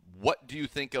 What do you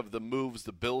think of the moves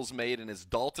the Bills made, and is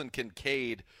Dalton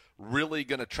Kincaid really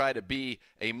going to try to be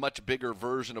a much bigger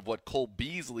version of what Cole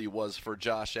Beasley was for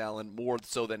Josh Allen, more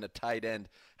so than a tight end?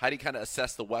 How do you kind of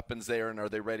assess the weapons there, and are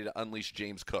they ready to unleash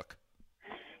James Cook?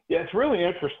 Yeah, it's really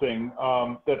interesting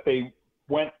that they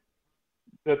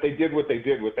did what they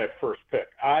did with that first pick.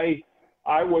 I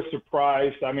was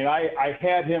surprised. I mean, I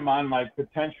had him on my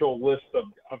potential list of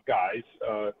guys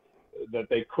that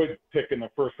they could pick in the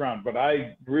first round. But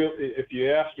I really, if you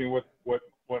ask me what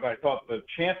I thought the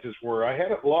chances were, I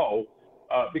had it low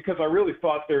because I really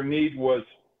thought their need was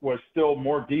still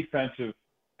more defensive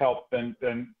help than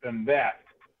that.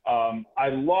 I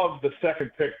love the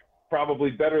second pick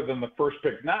probably better than the first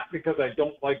pick, not because I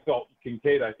don't like Dalton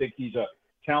Kincaid. I think he's a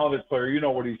talented player. You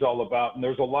know what he's all about, and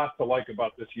there's a lot to like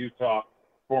about this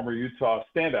former Utah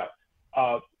standout.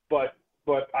 But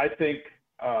I think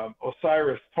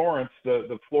Osiris Torrance,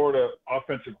 the Florida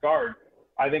offensive guard,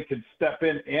 I think can step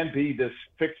in and be this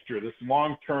fixture, this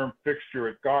long-term fixture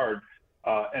at guard,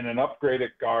 and an upgrade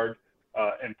at guard,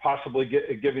 and possibly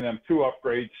giving them two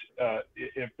upgrades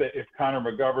if Connor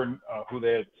McGovern, who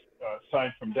they had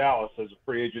signed from Dallas as a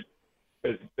free agent,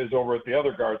 is over at the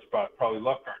other guard spot, probably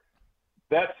left guard.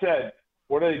 That said,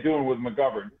 what are they doing with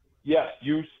McGovern? Yes,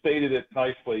 you stated it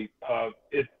nicely.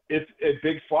 It's a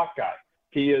big slot guy.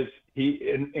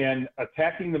 And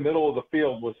attacking the middle of the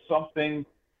field was something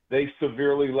they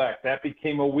severely lacked. That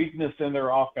became a weakness in their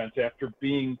offense after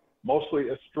being mostly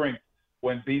a strength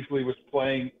when Beasley was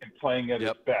playing at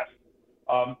his best.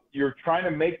 You're trying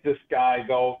to make this guy,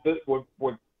 though,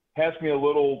 what has me a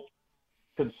little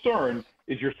concerned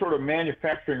is you're sort of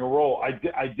manufacturing a role.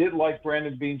 I did like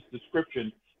Brandon Beane's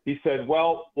description. He said,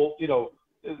 well, you know,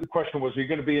 the question was, are you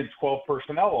going to be in 12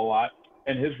 personnel a lot?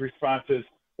 And his response is,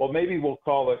 well, maybe we'll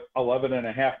call it 11 and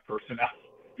a half personnel,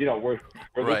 you know, where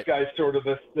right. This guy's sort of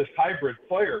this hybrid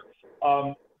player.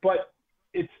 But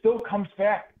it still comes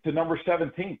back to number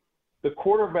 17. The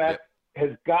quarterback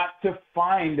has got to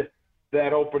find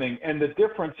that opening. And the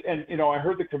difference, and, you know, I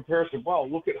heard the comparison, well,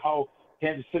 look at how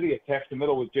Kansas City attacks the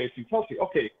middle with Jason Kelce.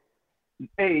 Okay,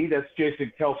 A, that's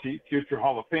Jason Kelce, future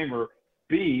Hall of Famer.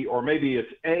 B, or maybe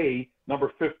it's A,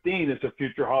 number 15 is a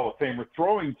future Hall of Famer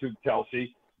throwing to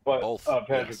Kelce, but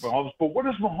Patrick Mahomes. But what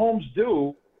does Mahomes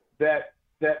do that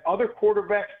other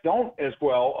quarterbacks don't as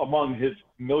well among his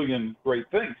million great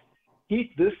things?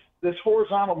 This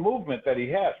horizontal movement that he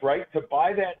has, right, to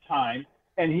buy that time,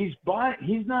 and he's not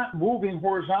moving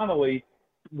horizontally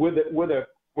with a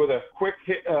quick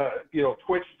hit,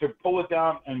 twitch to pull it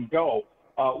down and go.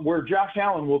 Where Josh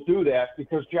Allen will do that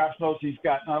because Josh knows he's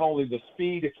got not only the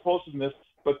speed, explosiveness,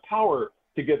 but power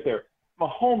to get there.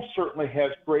 Mahomes certainly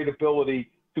has great ability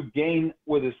to gain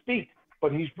with his feet,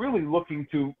 but he's really looking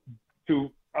to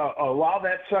allow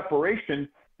that separation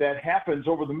that happens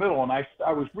over the middle. And I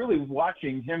was really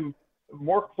watching him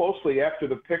more closely after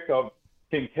the pick of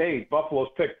Kincaid,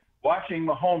 Buffalo's pick, watching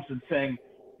Mahomes and saying,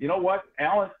 you know what,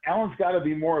 Allen's got to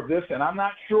be more of this, and I'm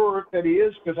not sure that he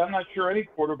is because I'm not sure any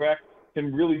quarterback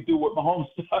can really do what Mahomes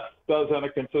does on a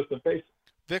consistent basis.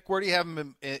 Vic, where do you have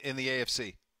him in the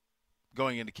AFC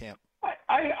going into camp?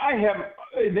 I have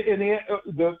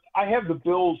the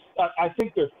Bills. I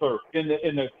think they're third in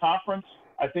the conference.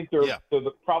 I think they're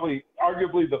probably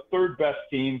arguably the third best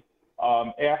team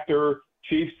after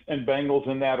Chiefs and Bengals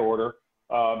in that order.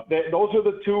 Those are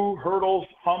the two hurdles,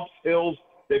 humps, hills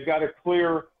they've got to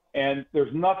clear. And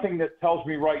there's nothing that tells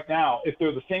me right now if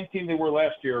they're the same team they were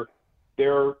last year,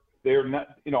 they're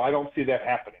not. You know, I don't see that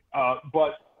happening.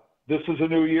 But this is a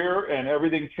new year and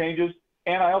everything changes.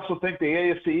 And I also think the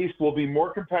AFC East will be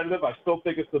more competitive. I still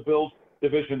think it's the Bills'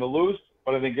 division to lose.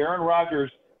 But I think Aaron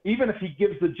Rodgers, even if he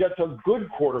gives the Jets a good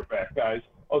quarterback, guys,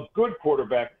 a good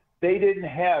quarterback, they didn't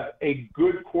have a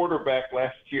good quarterback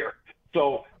last year.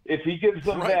 So if he gives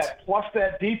them that, plus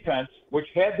that defense, which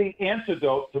had the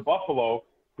antidote to Buffalo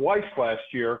twice last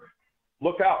year,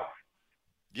 look out.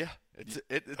 Yeah.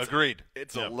 It's agreed.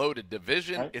 It's a loaded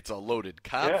division. It's a loaded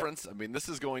conference. I mean, this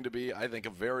is going to be, I think, a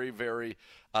very, very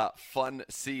fun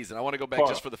season. I want to go back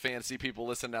just for the fantasy people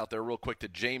listening out there real quick to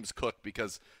James Cook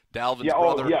because Dalvin's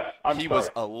brother, he was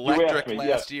electric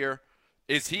last year.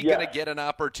 Is he going to get an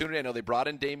opportunity? I know they brought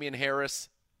in Damian Harris.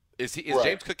 Is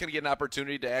James Cook going to get an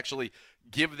opportunity to actually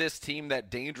give this team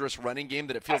that dangerous running game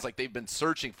that it feels like they've been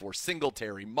searching for?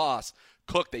 Singletary, Moss,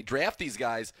 Cook, they draft these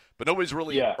guys, but nobody's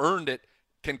really earned it.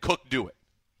 Can Cook do it?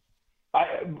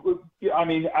 I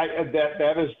mean,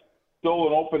 that is still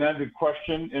an open-ended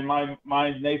question in my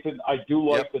mind, Nathan. I do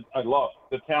like I love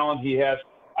the talent he has.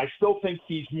 I still think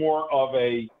he's more of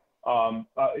a, I'm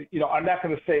not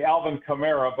going to say Alvin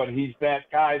Kamara, but he's that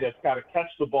guy that's got to catch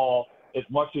the ball as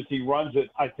much as he runs it,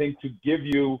 I think, to give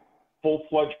you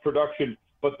full-fledged production.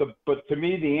 But to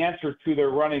me, the answer to their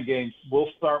running games will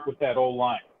start with that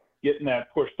O-line, getting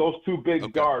that push. Those two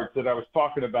big guards that I was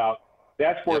talking about,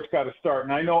 that's where it's got to start.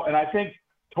 And I think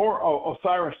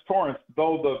Osiris Torrance,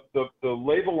 though the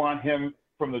label on him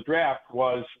from the draft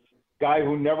was guy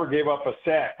who never gave up a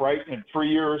sack, right, in 3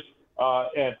 years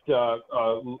at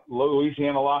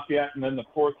Louisiana Lafayette, and then the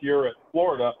 4th year at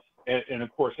Florida, and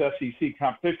of course SEC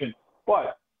competition.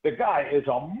 But the guy is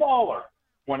a mauler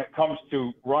when it comes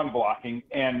to run blocking,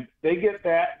 and they get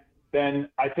that, then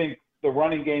I think the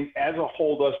running game as a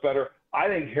whole does better. I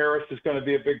think Harris is going to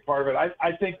be a big part of it.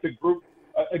 I think the group,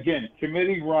 again,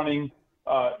 committee running,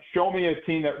 show me a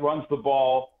team that runs the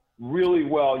ball really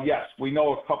well. Yes, we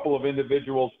know a couple of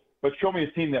individuals, but show me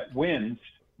a team that wins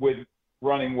with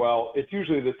running well. It's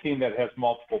usually the team that has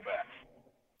multiple backs.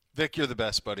 Vic, you're the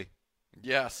best, buddy.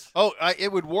 Yes. Oh,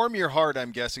 it would warm your heart,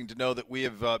 I'm guessing, to know that we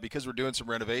have, because we're doing some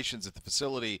renovations at the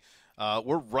facility,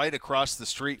 we're right across the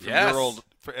street from your old,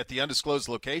 at the undisclosed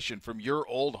location, from your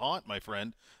old haunt, my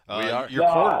friend. We are. Your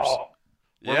quarters.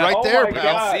 We're right there, pal.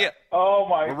 God. See it. Oh,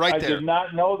 my. We're right I there. did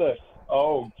not know this.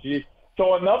 Oh, geez.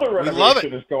 So another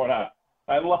renovation is going on.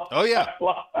 I love Oh, yeah.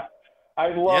 I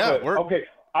love it. We're- Okay.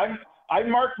 I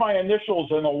marked my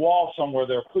initials in a wall somewhere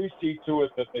there. Please see to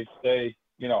it that they stay,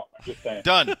 I'm just saying.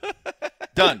 Done.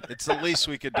 Done. It's the least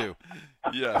we could do.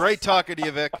 Yes. Great talking to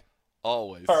you, Vic.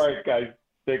 Always. All right, guys.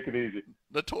 Take it easy.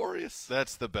 Notorious.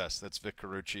 That's the best. That's Vic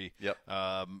Carucci. Yep.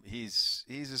 He's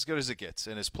as good as it gets,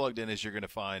 and as plugged in as you're going to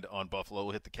find on Buffalo.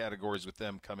 We'll hit the categories with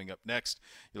them coming up next.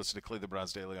 You listen to Cleveland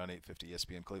Browns Daily on 850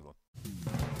 ESPN Cleveland.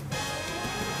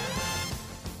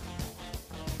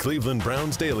 Cleveland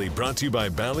Browns Daily brought to you by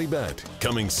Ballybet.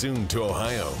 Coming soon to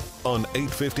Ohio on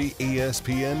 850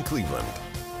 ESPN Cleveland.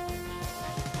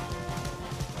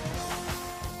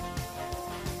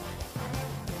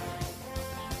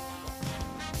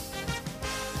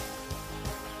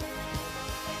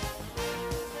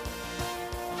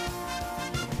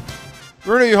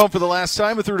 Renew your home for the last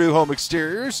time with Renew Home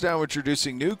Exteriors. Now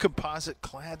introducing new composite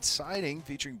clad siding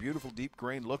featuring beautiful deep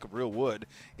grain look of real wood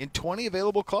in 20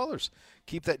 available colors.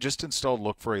 Keep that just installed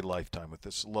look for a lifetime with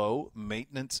this low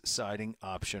maintenance siding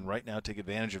option. Right now, take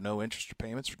advantage of no interest or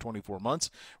payments for 24 months.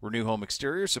 Renew Home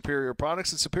Exteriors, superior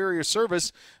products and superior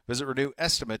service. Visit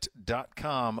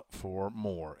renewestimate.com for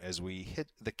more. As we hit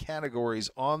the categories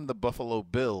on the Buffalo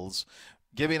Bills,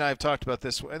 Gibby and I have talked about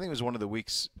this. I think it was one of the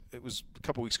weeks. It was a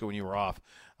couple weeks ago when you were off,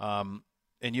 and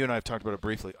you and I have talked about it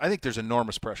briefly. I think there's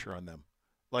enormous pressure on them.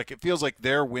 Like, it feels like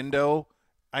their window.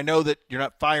 I know that you're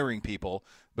not firing people,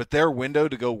 but their window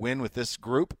to go win with this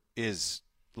group is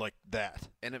like that.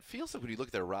 And it feels like when you look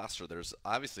at their roster, there's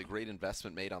obviously great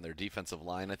investment made on their defensive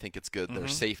line. I think it's good. Their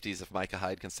safeties, if Micah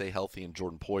Hyde can stay healthy, and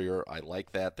Jordan Poyer, I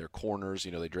like that. Their corners,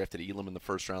 they drafted Elam in the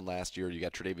first round last year. You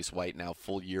got Tre'Davious White now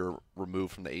full year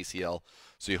removed from the ACL,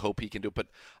 so you hope he can do it. But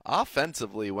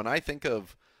offensively, when I think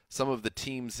of some of the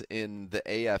teams in the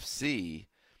AFC,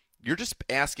 you're just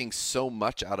asking so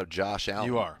much out of Josh Allen.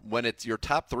 You are. When it's your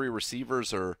top three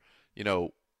receivers are,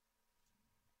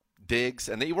 Diggs,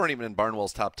 and they weren't even in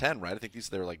Barnwell's top 10, right? I think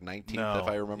they were like 19th, if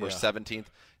I remember, 17th.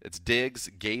 It's Diggs,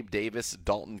 Gabe Davis,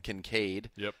 Dalton Kincaid,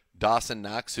 Dawson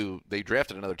Knox, who they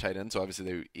drafted another tight end, so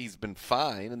obviously he's been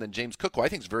fine. And then James Cook, who I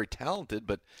think is very talented,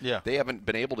 but they haven't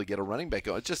been able to get a running back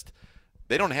going. It's just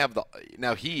they don't have the –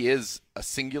 now he is a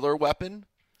singular weapon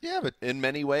but in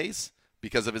many ways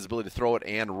because of his ability to throw it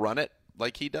and run it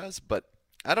like he does. But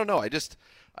I don't know.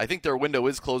 I think their window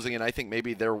is closing, and I think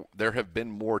maybe there have been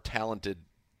more talented –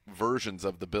 versions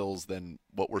of the Bills than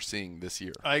what we're seing this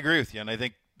year. I agree with you, and I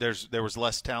think there was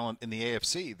less talent in the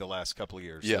AFC the last couple of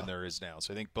years than there is now.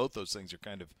 So I think both those things are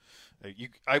kind of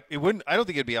I don't think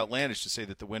it'd be outlandish to say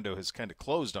that the window has kind of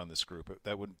closed on this group.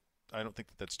 I don't think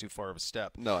that's too far of a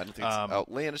step. No, I don't think it's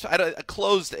outlandish.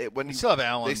 Closed when you still have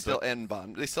Allen. They still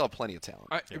they still have plenty of talent.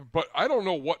 But I don't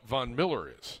know what Von Miller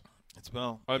is.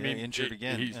 I mean, injured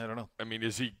again. I don't know. I mean,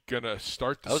 is he gonna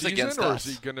start the season, against or us.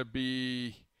 is he gonna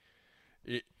be?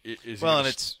 It's an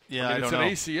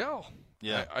ACL.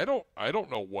 Yeah, I don't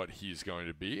know what he's going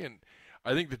to be, and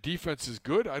I think the defense is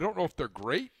good. I don't know if they're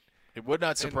great. It would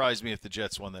not surprise me if the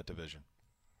Jets won that division.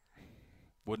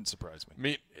 Wouldn't surprise me. I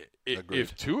mean,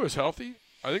 if Tua is healthy,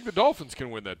 I think the Dolphins can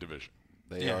win that division.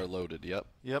 They are loaded. Yep.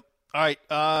 All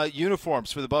right.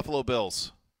 Uniforms for the Buffalo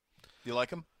Bills. You like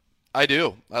them? I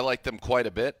do. I like them quite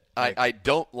a bit. I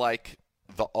don't like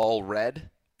the all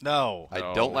red. No.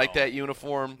 I don't like that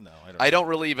uniform. No, I don't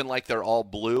really even like their all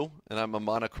blue, and I'm a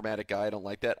monochromatic guy. I don't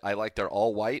like that. I like their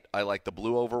all white. I like the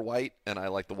blue over white, and I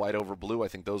like the white over blue. I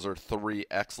think those are 3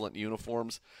 excellent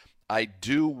uniforms. I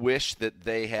do wish that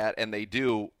they had, and they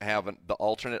do have the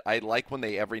alternate. I like when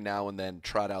they every now and then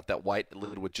trot out that white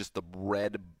lid with just the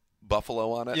red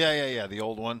buffalo on it. Yeah, the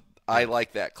old one. I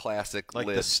like that classic like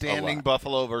lid the standing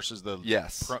buffalo versus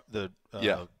the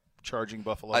charging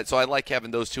buffalo. So I like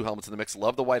having those 2 helmets in the mix.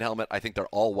 Love the white helmet. I think their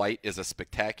all white is a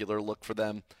spectacular look for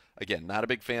them. Again, not a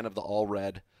big fan of the all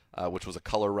red, which was a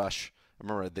color rush. I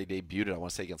remember they debuted it, I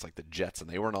want to say, against like the Jets, and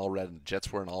they weren't all red, and the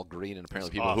Jets weren't all green, and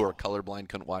apparently people who are colorblind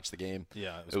couldn't watch the game.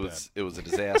 Yeah, it was a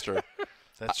disaster.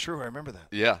 That's true. I remember that.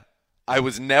 Yeah. I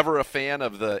was never a fan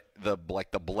of the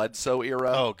Bledsoe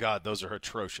era. Oh God, those are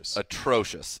atrocious.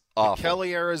 Awful. The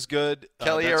Kelly era is good.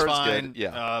 Kelly era is good.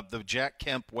 Yeah. The Jack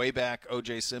Kemp way back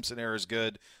O.J. Simpson era is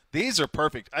good. These are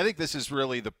perfect. I think this is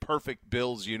really the perfect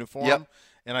Bills uniform. Yep.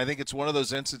 And I think it's one of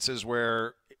those instances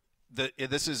where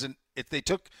if they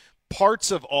took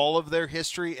parts of all of their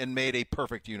history and made a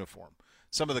perfect uniform.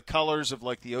 Some of the colors of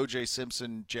like the O.J.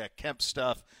 Simpson, Jack Kemp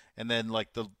stuff, and then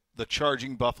like the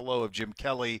charging buffalo of Jim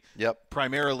Kelly,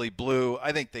 primarily blue.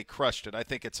 I think they crushed it. I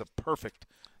think it's a perfect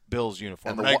Bills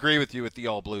uniform. And I agree with you with the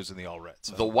all blues and the all reds.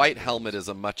 So. The white helmet is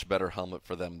a much better helmet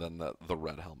for them than the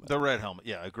red helmet. The red helmet,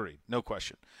 yeah, agreed. No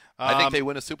question. I think they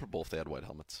win a Super Bowl if they had white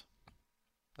helmets.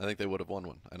 I think they would have won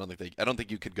one. I don't think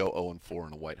you could go 0-4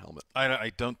 in a white helmet. I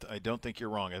don't think you're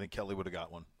wrong. I think Kelly would have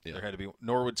got one. Yeah. There had to be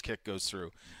Norwood's kick goes through.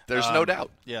 There's no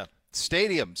doubt. Yeah.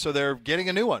 Stadium. So they're getting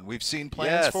a new one. We've seen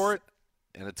plans for it.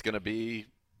 And it's going to be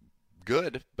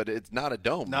good, but it's not a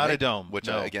dome. Not a dome, which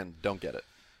I, again, don't get it.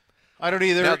 I don't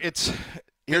either. Now,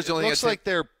 Here's the only thing. Looks like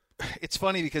they're. It's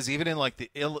funny because even in like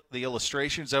the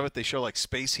illustrations of it, they show like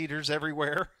space heaters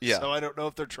everywhere. Yeah. So I don't know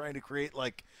if they're trying to create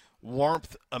like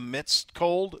warmth amidst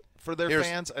cold for their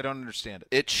fans. I don't understand it.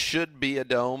 It should be a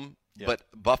dome, but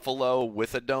Buffalo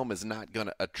with a dome is not going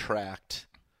to attract.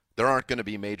 There aren't going to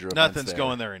be major events. Nothing's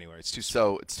going there anyway. It's too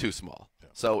small. So it's too small. Yeah.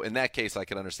 So in that case, I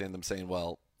can understand them saying,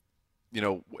 well,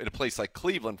 in a place like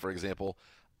Cleveland, for example,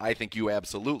 I think you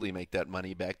absolutely make that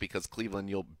money back because Cleveland,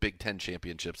 you'll Big Ten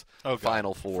championships,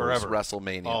 Final Fours, forever.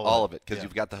 WrestleMania, all of it, because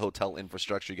you've got the hotel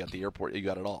infrastructure, you got the airport, you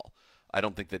got it all. I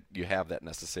don't think that you have that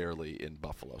necessarily in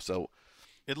Buffalo. So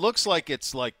it looks like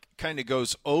it's like kind of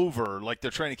goes over, like they're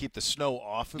trying to keep the snow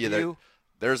off of you.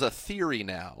 There's a theory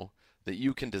now that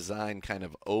you can design kind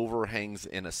of overhangs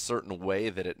in a certain way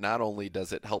that it not only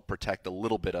does it help protect a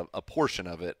little bit of a portion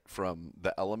of it from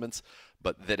the elements,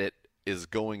 but that it is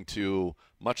going to,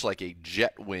 much like a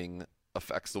jet wing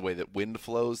affects the way that wind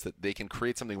flows, that they can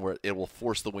create something where it will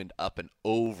force the wind up and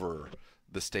over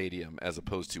the stadium as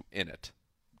opposed to in it.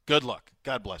 Good luck.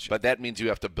 God bless you. But that means you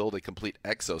have to build a complete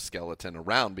exoskeleton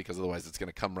around because otherwise it's going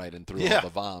to come right in through all the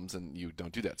bombs, and you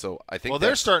don't do that. So I think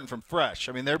they're starting from fresh.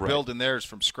 I mean, they're building theirs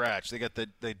from scratch. They got but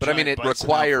I mean, it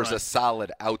requires a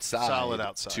solid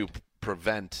outside to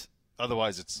prevent.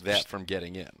 Otherwise, it's that from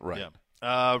getting in. Right.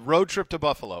 Yeah. Road trip to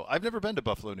Buffalo. I've never been to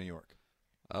Buffalo, New York.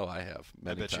 Oh, I have.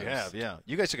 Many I bet times. you have. Yeah.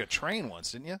 You guys took a train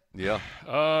once, didn't you?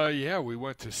 Yeah. Yeah. We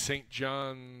went to St.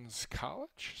 John's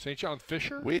College, St. John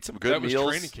Fisher. We ate some good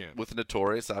meals with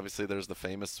Notorious. Obviously, there's the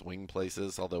famous swing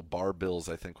places. Although Bar Bill's,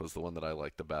 I think, was the one that I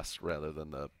liked the best, rather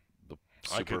than the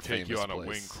super I could take you on place. A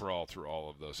wing crawl through all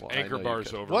of those. Well, Anchor Bar's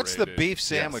overrated. What's the beef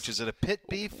sandwich? Is it a pit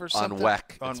beef or something? On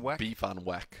weck. On it's weck? Beef on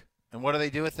weck. And what do they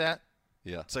do with that?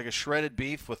 Yeah. It's like a shredded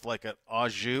beef with like an au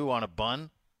jus on a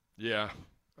bun. Yeah.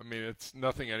 I mean, it's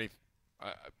nothing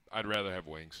I'd rather have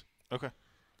wings. Okay.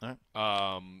 All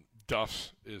right.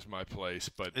 Duff's is my place,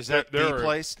 but is that the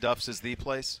place? Duff's is the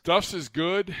place. Duff's is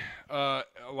good. A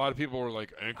lot of people were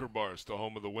like, Anchor Bar is the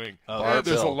home of the wing. Oh,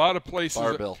 there's a lot of places.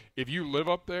 Bar Bill. If you live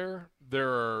up there, there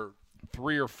are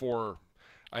 3 or 4.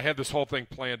 I had this whole thing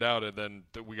planned out, and then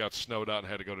we got snowed out and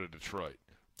had to go to Detroit.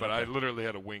 But I literally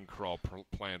had a wing crawl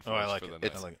planned for us for the night.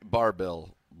 It's Bar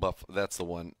Bill. That's the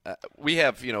one. We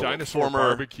have, Dinosaur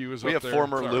Barbecue is we up have there.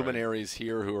 former luminaries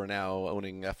here who are now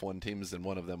owning F1 teams, and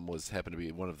one of them happened to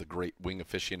be one of the great wing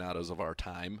aficionados of our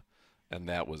time, and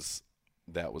that was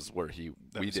where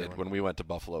when we went to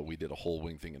Buffalo, we did a whole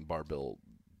wing thing in Bar Bill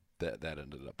that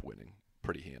ended up winning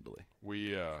pretty handily.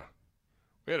 We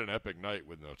had an epic night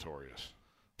with Notorious.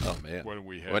 Oh man! When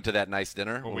we went to that nice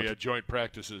dinner, when we had joint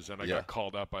practices, and I got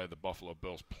called out by the Buffalo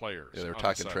Bills players. Yeah, they were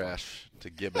talking trash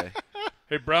to Gibbe.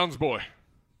 Hey, Browns boy,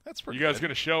 that's pretty you guys good. going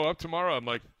to show up tomorrow? I'm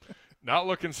like, not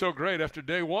looking so great after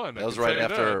day one. That was right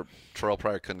after Terrell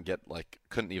Pryor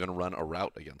couldn't even run a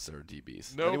route against their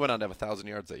DBs. Nope. And he went on to have 1,000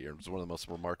 yards that year. It was one of the most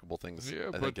remarkable things. Yeah,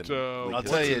 I but think in I'll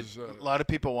tell you, a lot of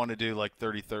people want to do like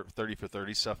 30 for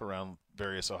 30 stuff around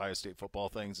various Ohio State football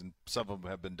things, and some of them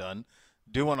have been done.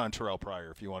 Do one on Terrell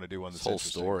Pryor if you want to do one that's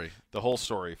interesting. The whole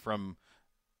story from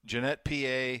Jeanette,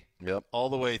 PA, all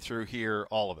the way through here,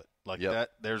 all of it. Like that,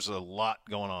 there's a lot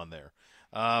going on there.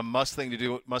 Must thing to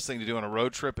do on a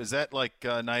road trip. Is that like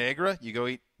Niagara? You go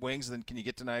eat wings, and then can you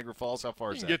get to Niagara Falls? How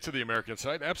far is that? You can get to the American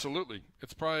side. Absolutely.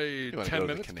 It's probably 10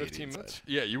 minutes, 15 minutes. Side.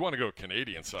 Yeah, you want to go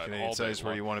Canadian side. Canadian side is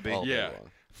where you want to be. Yeah.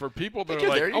 For people that are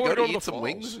like, there, I want to go to eat the some falls.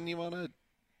 wings, and you want to.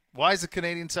 Why is the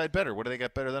Canadian side better? What do they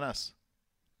got better than us?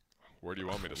 Where do you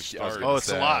want me to start? Oh,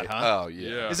 it's a lot, huh? Oh,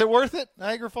 yeah. Is it worth it,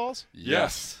 Niagara Falls?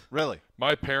 Yes. Really?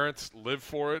 My parents lived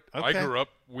for it. Okay. I grew up.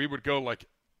 We would go like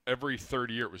every third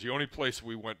year. It was the only place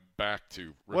we went back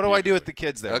to. What do I do with the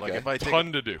kids there? Okay. Like if I take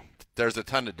ton to do. There's a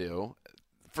ton to do.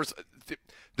 First,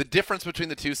 the difference between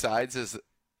the two sides is,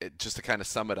 just to kind of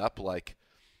sum it up, like,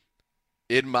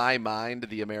 in my mind,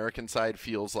 the American side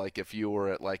feels like if you were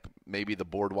at, like, maybe the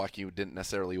boardwalk you didn't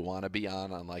necessarily want to be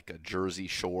on like a Jersey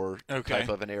Shore type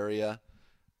of an area.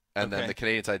 And then the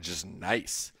Canadian side is just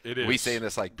nice. It is. We stay in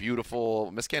this, like, beautiful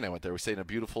 – Miss Cannon went there. We stayed in a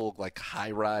beautiful, like,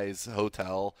 high-rise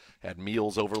hotel, had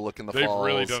meals overlooking the falls.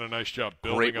 They've really done a nice job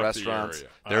building Great up restaurants. the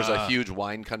area. There's a huge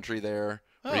wine country there.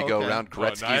 Where you go around.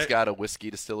 Gretzky's got a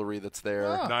whiskey distillery that's there.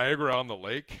 Niagara on the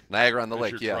Lake. Niagara on the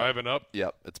Lake, As you're driving up.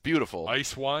 Yep, it's beautiful.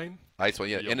 Ice wine. Ice wine,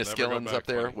 yeah. You'll Inniskillen's never go up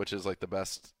there, back, which is like the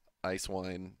best ice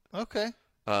wine. Okay.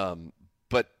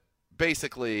 But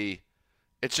basically,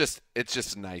 it's just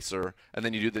nicer. And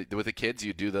then you do with the kids,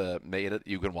 you do the Maid.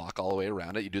 You can walk all the way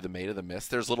around it. You do the Maid of the Mist.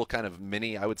 There's little kind of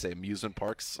mini, I would say, amusement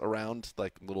parks around.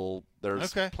 Like little.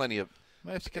 There's plenty of.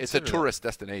 It's a tourist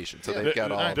destination, so they've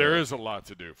got all. There is a lot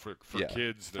to do for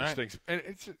kids. There's things. And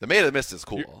it's the Maid of the Mist is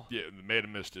cool. Yeah, the Maid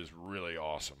of the Mist is really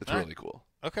awesome. It's really cool.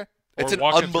 Okay. It's an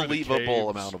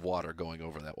unbelievable amount of water going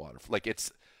over that water. Like,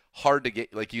 it's hard to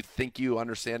get. Like, you think you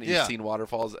understand it. You've seen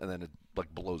waterfalls, and then it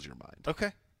like blows your mind.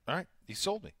 Okay. All right. You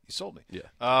sold me.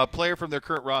 Yeah. Player from their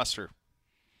current roster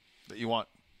that you want.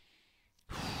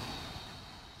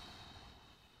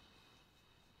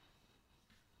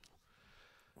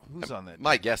 Who's on that?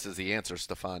 My guess is the answer is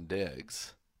Stephon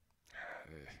Diggs.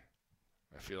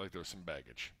 I feel like there's some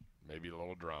baggage. Maybe a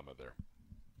little drama there.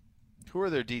 Who are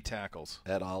their D tackles?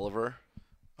 Ed Oliver.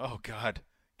 Oh, God.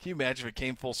 Can you imagine if it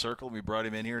came full circle and we brought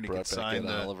him in here and he could sign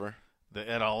the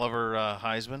Ed Oliver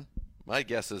Heisman? My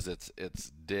guess is it's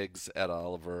Diggs, Ed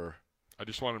Oliver. I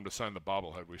just want him to sign the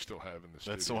bobblehead we still have in the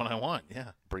studio. That's the one I want,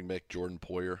 yeah. Bring back Jordan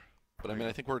Poyer. But, I mean,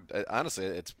 I think honestly,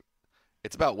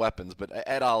 it's about weapons, but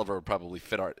Ed Oliver would probably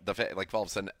fit all of a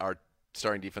sudden our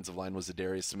starting defensive line was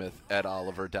Zadarius Smith, Ed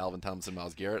Oliver, Dalvin Thompson,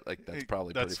 Myles Garrett. Like, that's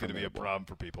probably that's going to be a problem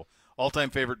for people. All-time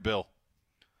favorite Bill?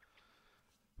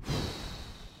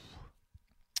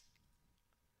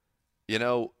 You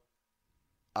know,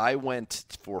 I went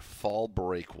for fall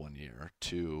break one year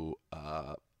to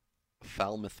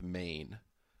Falmouth, Maine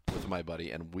with my buddy,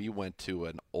 and we went to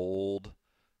an old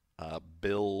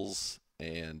Bills,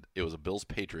 and it was a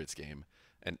Bills-Patriots game,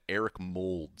 and Eric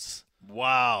Moulds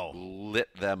lit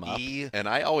them up. And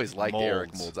I always liked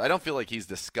Eric Moulds. I don't feel like he's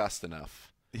discussed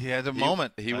enough. He had a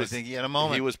moment. I think he had a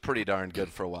moment. He was pretty darn good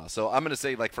for a while. So I'm going to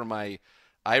say, like,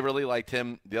 I really liked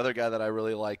him. The other guy that I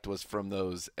really liked was from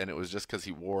those, and it was just because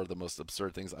he wore the most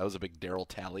absurd things. I was a big Daryl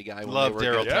Talley guy. Love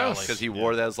Daryl Talley. Because he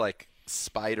wore those, like,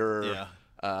 spider,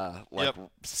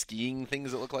 skiing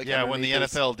things that look like when the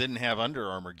NFL didn't have Under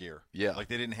Armour gear. Yeah. Like,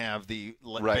 they didn't have the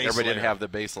base everybody layer. didn't have the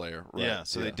base layer. Right. Yeah,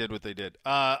 so they did what they did.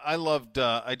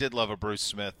 I did love a Bruce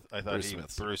Smith. I thought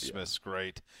Bruce Smith's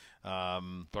great.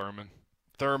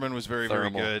 Thurman was very,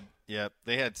 very good. Yep,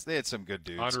 they had some good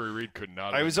dudes. Andre Reed could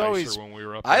not. I was always when we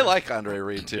were up there. I like Andre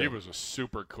Reed too. He was a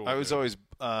super cool. I was always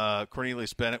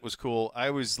Cornelius Bennett was cool. I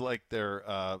was like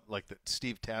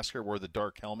Steve Tasker wore the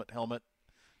dark helmet.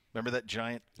 Remember that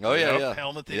giant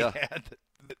helmet that he had?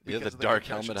 The dark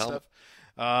helmet.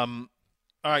 All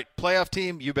right, playoff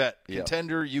team, you bet.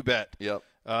 Contender, you bet. Yep.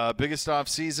 Biggest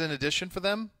off-season addition for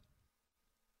them?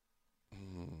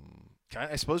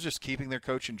 I suppose just keeping their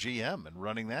coach and GM and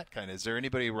running that kind of. Is there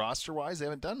anybody roster-wise? They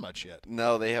haven't done much yet.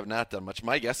 No, they have not done much.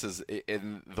 My guess is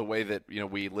in the way that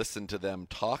we listen to them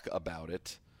talk about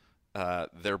it,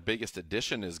 their biggest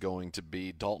addition is going to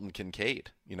be Dalton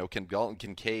Kincaid. Can Dalton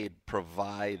Kincaid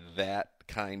provide that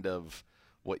kind of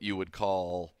what you would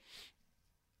call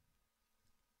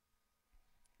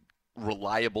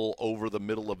reliable over the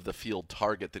middle of the field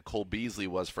target that Cole Beasley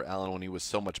was for Allen when he was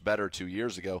so much better 2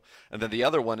 years ago. And then the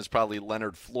other one is probably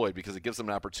Leonard Floyd, because it gives them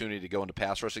an opportunity to go into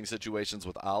pass rushing situations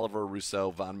with Oliver,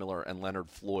 Rousseau, Von Miller, and Leonard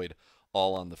Floyd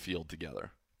all on the field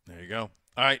together. There you go.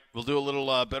 All right, we'll do a little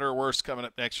better or worse coming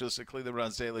up next. You're listening to Cleveland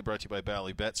Browns Daily, brought to you by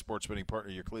Bally Bet, sports betting partner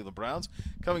of your Cleveland Browns.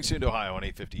 Coming soon to Ohio on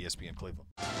 850 ESPN Cleveland.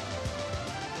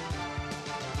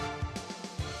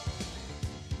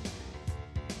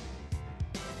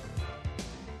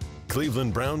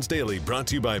 Cleveland Browns Daily, brought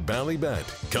to you by Bally Bet.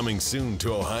 Coming soon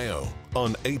to Ohio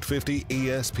on 850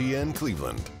 ESPN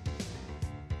Cleveland.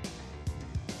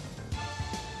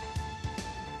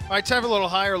 All right, time for a little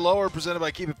higher, lower, presented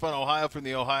by Keep It Fun Ohio from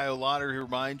the Ohio Lottery. Who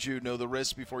reminds you, know the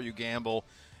risks before you gamble.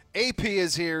 AP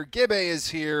is here. Gibbe is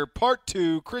here. Part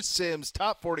 2, Chris Sims,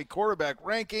 top 40 quarterback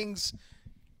rankings.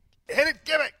 Hit it,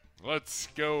 Gibbe. Let's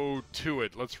go to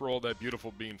it. Let's roll that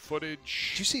beautiful bean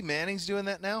footage. Did you see Manning's doing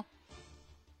that now?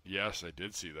 Yes, I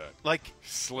did see that. Like,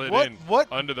 slid what, in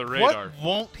what, under the radar. What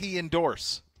won't he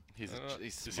endorse? Is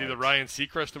he the Ryan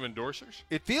Seacrest of endorsers?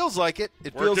 It feels like it.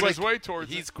 It Working feels like his way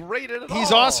towards he's it. great at it all.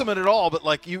 He's awesome at it all, but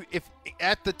like if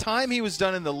at the time he was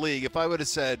done in the league, if I would have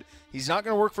said he's not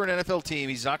going to work for an NFL team,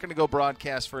 he's not going to go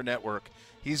broadcast for a network,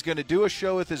 he's going to do a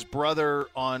show with his brother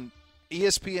on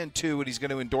ESPN2, and he's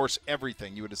going to endorse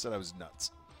everything, you would have said I was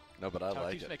nuts. No, but I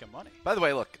like he's it. making money. By the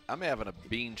way, look, I'm having a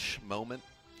beach moment.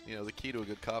 You know, the key to a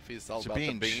good coffee is all It's a about the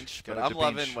beans. beans. Got But it I'm to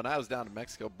loving, beans. when I was down in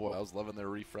Mexico, boy, I was loving their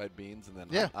refried beans. And then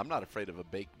Yeah. I'm not afraid of a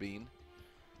baked bean.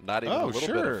 Not even Oh, a little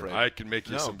sure. bit afraid. I can make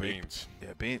you No, some bean- beans.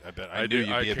 Yeah, bean. I bet. I knew do.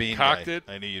 you'd be a bean concoct guy. it.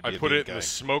 I knew you'd be I a put bean it guy. in the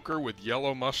smoker with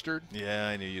yellow mustard. Yeah,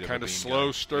 I knew you'd have Kind a of bean slow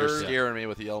guy. stir. You're scaring me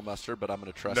with the yellow mustard, but I'm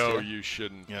going to trust No, you. you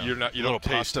shouldn't. Yeah. You're not. You a little don't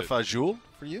taste pasta it. fajoule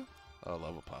for you. I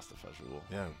love a pasta fajoule.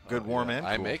 Yeah, good warm yeah. and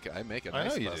I cool. make a I nice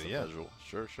know you do, pasta yeah. fajoule.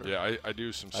 Sure, sure. Yeah, I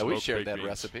do some. we smoked shared baked that beans.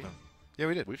 recipe. Yeah,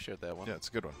 we did. We've shared that one. Yeah, it's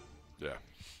a good one. Yeah,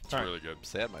 it's All right. really good. I'm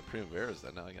sad my Primavera is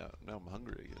that now. Now I'm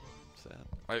hungry again.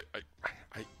 Sad.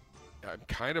 I'm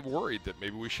kind of worried that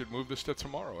maybe we should move this to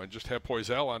tomorrow and just have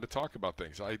Poisel on to talk about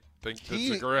things. I think that He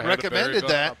Zagura had recommended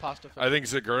that. Pasta I think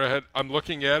Zagura had. I'm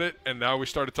looking at it, and now we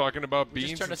started talking about We just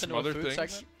beans turn and this some into a other food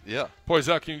things. segment? Yeah.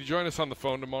 Poisel, can you join us on the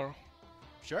phone tomorrow?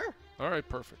 Sure. All right,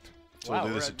 perfect. So we'll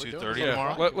do this at we're doing 2:30 this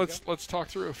tomorrow. Yeah, let's talk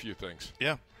through a few things.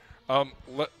 Yeah.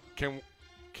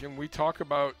 Can we talk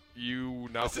about you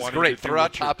not This is wanting great. to do Throw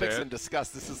out what your topics dad- and discuss.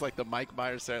 This is like the Mike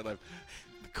Myers Saturday Night Live.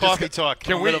 Coffee talk.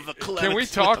 Can we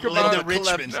talk Linda about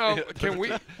Richmond. No, can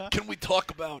we Can we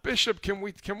talk about? Bishop? Can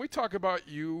we talk about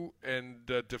you and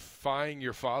defying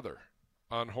your father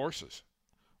on horses?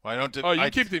 Well, I don't. Oh, you I,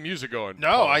 keep the music going. No,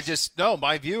 Paul. I just no.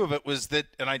 My view of it was that,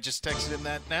 and I just texted him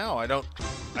that now. I don't.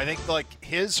 I think like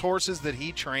his horses that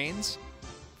he trains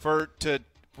when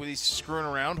he's screwing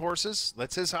around horses.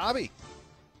 That's his hobby.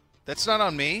 That's not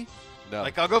on me. No.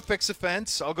 Like I'll go fix a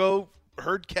fence. I'll go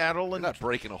herd cattle and not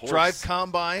breaking a horse. drive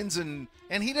combines, and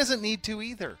he doesn't need to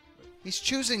either. He's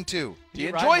choosing to. He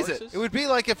ride enjoys it. horses? It would be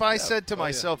like if I said to Oh, yeah.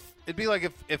 myself, it'd be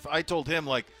like if I told him,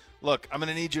 like, look, I'm going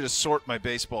to need you to sort my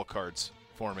baseball cards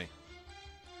for me.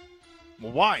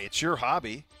 Well, why? It's your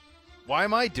hobby. Why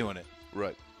am I doing it?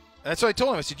 Right. That's what I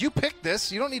told him. I said, you picked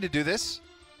this. You don't need to do this.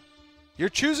 You're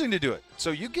choosing to do it.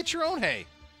 So you get your own hay.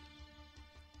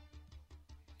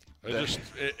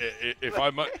 If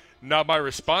I'm now, my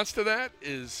response to that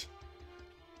is,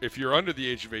 if you're under the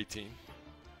age of 18,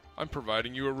 I'm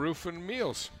providing you a roof and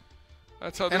meals.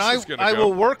 That's how this And is going to go. I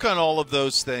will work on all of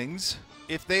those things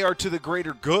if they are to the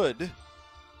greater good.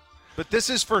 But this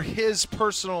is for his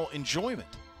personal enjoyment.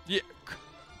 Yeah.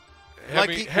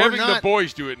 Like Having we're the not-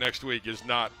 boys do it next week is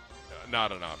not an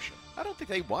option. I don't think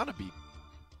they want to be.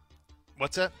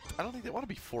 What's that? I don't think they want to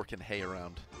be forking hay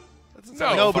around. That's No.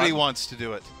 not Nobody fun. wants to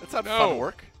do it. That's not No. fun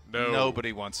work. No.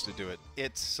 Nobody wants to do it.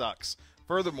 It sucks.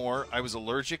 Furthermore, I was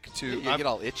allergic to. You get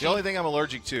all itchy? The only thing I'm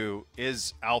allergic to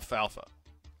is alfalfa,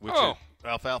 which Oh. is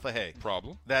alfalfa hay.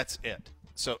 Problem. That's it.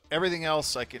 So everything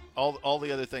else, I could all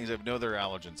the other things I know they're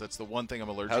allergens. That's the one thing I'm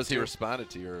allergic How's to. he responded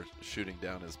to your shooting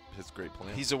down his great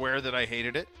plan? He's aware that I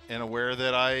hated it and aware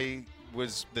that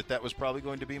that was probably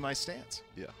going to be my stance.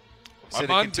 yeah. I said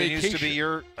I'm on it continues to be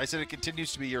vacation. I said it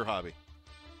continues to be your hobby.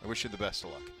 I wish you the best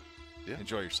of luck. Yeah.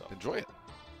 Enjoy yourself. Enjoy it.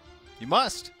 You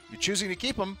must. You're choosing to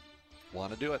keep them.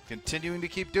 Want to do it. Continuing to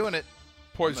keep doing it.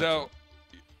 Poisel,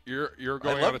 you're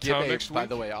going I out love of town Gibbe, next week. by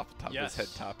the way, off the top Yes. of his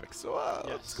head topic. So, Yes.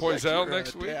 let's go back to Poisel your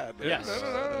next week. dad. Yes.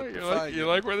 No. You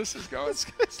like where this is going?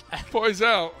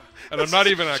 Poisel, and I'm not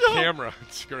even on camera.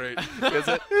 It's great. Is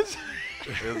it? Is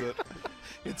it?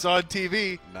 It's on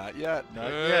TV. Not yet.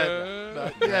 Not yet. Not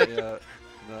Not yet. yet. Not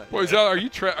yet.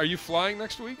 Poisel, are you flying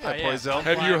next week? Yeah, yeah. Poisel.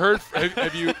 Have you heard?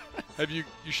 Have You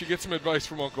should get some advice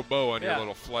from Uncle Bo on your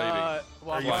little flighting.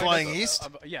 Are you flying east?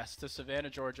 Yes, to Savannah,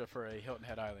 Georgia for a Hilton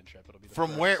Head Island trip. It'll be the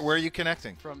From first. where are you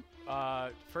connecting? From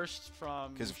first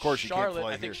from 'Cause of course you can't Charlotte. fly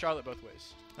I think here. Charlotte both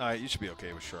ways. All right, you should be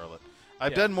okay with Charlotte.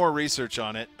 I've done more research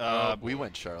on it. We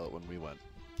went Charlotte when we went.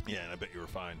 Yeah, and I bet you were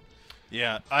fine.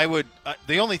 Yeah, I would.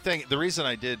 The reason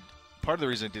I did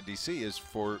DC is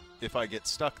for if I get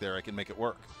stuck there, I can make it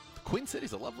work. Queen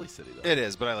City's a lovely city, though. It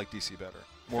is, but I like DC better.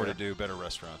 More to do, better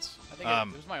restaurants. I think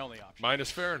it was my only option.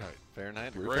 Minus Fahrenheit.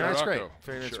 Fahrenheit. Fahrenheit's great. Rocco.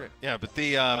 Fahrenheit's Sure. great. Yeah, but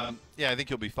I think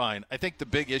you'll be fine. I think the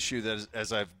big issue that,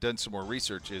 as I've done some more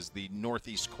research, is the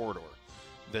Northeast corridor.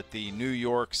 That the New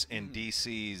Yorks and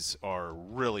DCs are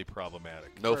really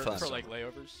problematic. No for, fun. for like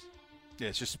layovers. Yeah,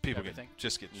 it's just people Everything.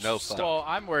 get No stuck. fun. Well,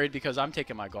 I'm worried because I'm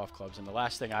taking my golf clubs, and the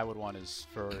last thing I would want is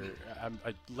for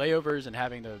layovers and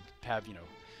having to have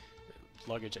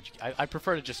luggage. I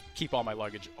prefer to just keep all my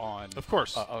luggage on. Of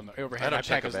course. On the I overhead. don't I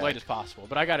check pack a as light bag. as possible,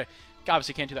 but I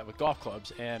obviously can't do that with golf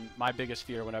clubs. And my biggest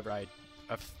fear, whenever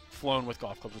I've flown with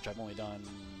golf clubs, which I've only done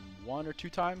 1 or 2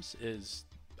 times, is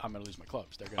I'm going to lose my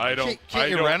clubs. They're going. I don't. Can't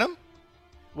you rent them?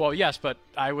 Well, yes, but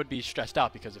I would be stressed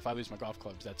out because if I lose my golf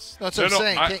clubs, that's. That's what I'm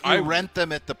saying. Can't you I- rent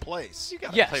them at the place? You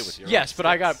gotta Yes, play with your yes, own but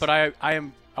I sticks.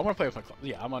 want to play with my clubs.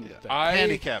 Yeah, I'm on. Yeah. the-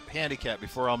 Handicap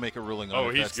before I'll make a ruling on Oh,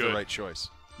 if he's that's good. the right choice.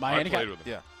 my I handicap. played with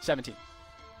him. Yeah. 17.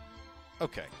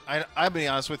 Okay. I'll be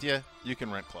honest with you. You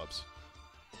can rent clubs.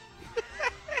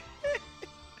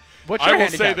 What's your I will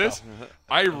say handicap, this: though?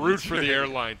 I root for the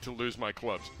airline to lose my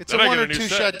clubs. It's Then a I 1 get or new 2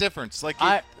 set. shot difference. Like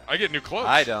I I get new clubs.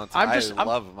 I don't. I'm I just- I'm-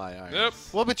 love my irons. Yep.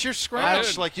 well, but you're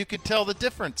scratched. I- Like you could tell the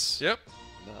difference. Yep.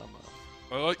 No.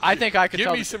 Well, I think I could give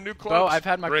tell. me some new clubs. Bo, I've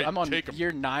had my. Great, I'm on take 'em.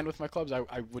 year 9 with my clubs. I would.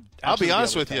 I'll be absolutely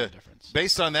honest able with to tell you. the difference.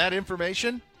 Based on that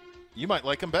information, you might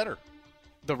like them better.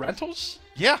 The rentals,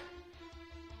 Yeah,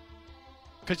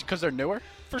 because they're newer.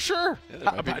 for sure. Yeah,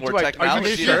 there might be more Are you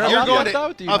technology. sure to about help You're you. that,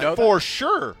 though? Do you know for that?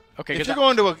 sure. Okay, if 'cause you're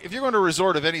going to a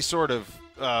resort of any sort of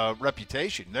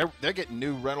reputation, they're getting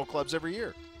new rental clubs every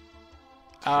year.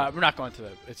 We're not going to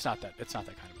the. It's not that kind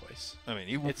of place. I mean,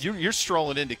 It's- you're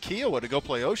strolling into Kiowa to go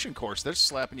play Ocean Course. They're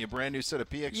slapping you a brand new set of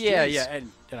PXGs. Yeah,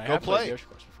 and I Go have play. played the Ocean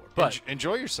Course before, but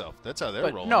Enjoy yourself. That's how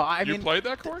they're rolling. no, I You mean, played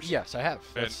that course? yes, I have.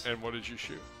 And what did you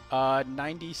shoot?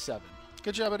 97.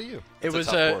 Good job out of you. It It's a was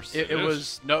tough course. It It is.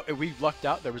 was no. We lucked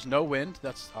out. There was no wind.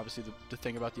 That's obviously the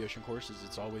thing about the Ocean Course is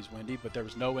it's always windy. But there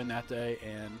was no wind that day,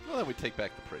 and Well, then we take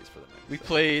back the praise for the next. we day.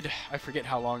 played. I forget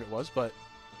how long it was, but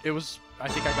it was. I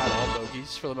think I got all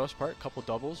bogeys for the most part. A couple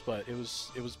doubles, but it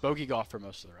was bogey golf for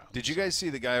most of the rounds. Did you guys see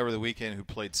the guy over the weekend who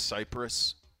played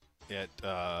Cypress at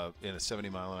in a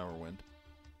 70-mile-an-hour wind?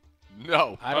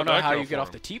 No. I don't know how you get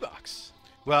off the tee box.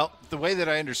 Well, the way that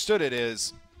I understood it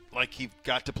is, like, he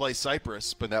got to play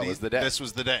Cypress, but That was the day. This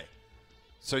was the day.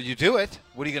 So you do it.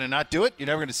 What are you going to not do it? You're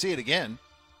never going to see it again.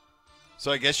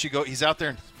 So I guess you go. He's out there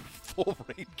in full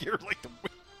rain gear, like the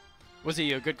wind. Was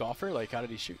he a good golfer? Like, how did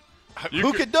he shoot? You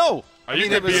Who could know? You it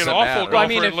could be was- an doesn't awful matter. golfer Well, I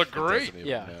mean, and if- look It great. doesn't even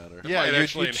Yeah. matter. Yeah, Might you'd-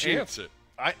 actually you'd shoot. enhance it.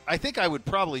 I think I would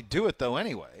probably do it though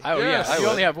anyway. Oh Yes, yeah, I you would.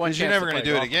 only have one 'Cause chance. you're never to gonna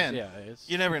play do it golf. again. Yeah, it's,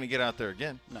 You're never going to get out there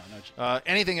again. no chance.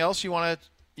 Anything else you want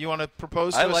to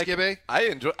propose to I us, like. Gibbe? I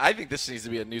enjoy. I think this needs to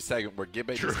be a new segment where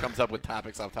Gibbe just comes up with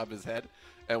topics off the top of his head,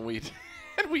 and we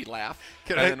laugh,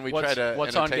 Can and I- then we What's- try to.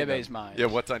 what's on entertain Gibbe's them. mind? Yeah,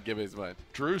 what's on Gibbe's mind?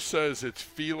 Drew says it's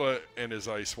Fila and his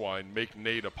ice wine. Make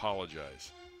Nate apologize.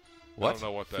 I What? don't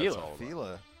know what that's Fila. all about.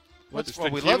 Fila. What's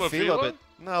Well, we tequila love Fila, Fila? but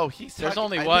No, he's. There's talking,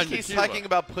 only I one think he's tequila. talking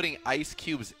about putting ice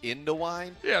cubes into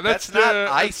wine. Yeah, that's not the-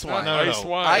 ice that's wine. not no, ice no.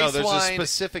 wine. No, Ice there's a wine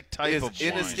specific type is of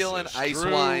wine. Inniskillen It's ice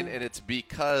true. wine, and it's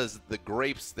because the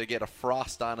grapes they get a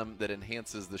frost on them that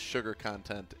enhances the sugar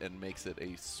content and makes it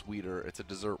a sweeter. It's a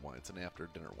dessert wine. It's an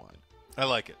after-dinner wine. I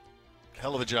like it.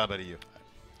 Hell of a job out of you.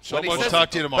 So When he much- We'll says-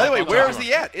 talk to you tomorrow. By the way, We'll where talk is to you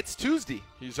he at? It's Tuesday.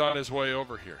 He's on his way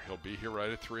over here. He'll be here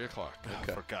right at 3 o'clock. tomorrow.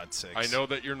 For God's sakes. I know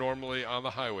that you're normally on the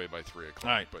highway by 3 o'clock.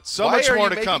 All right, but so Why much are more you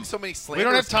to making come. so many We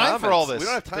don't have slanderous time for all comments? this. We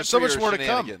don't have time There's for so much your more to come.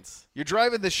 shenanigans. You're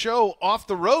driving the show off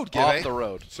the road, Gibbe. Off the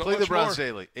road. So Play the much Browns more.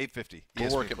 Daily, 8:50. We're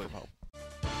ESPN working from Cleveland.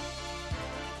 home.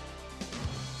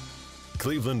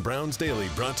 Cleveland Browns Daily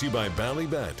brought to you by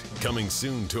Ballybet. Coming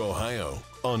soon to Ohio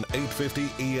on 850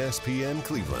 ESPN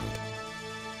Cleveland.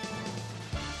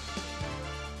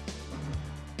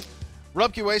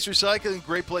 Rumpke Waste Recycling,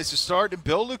 great place to start and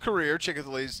build a career. Check out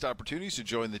the latest opportunities to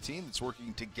join the team that's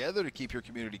working together to keep your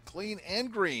community clean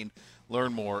and green.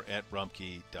 Learn more at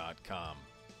rumpke.com.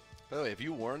 By the way, have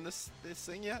you worn this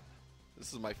thing yet?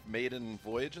 This is my maiden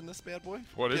voyage in this bad boy.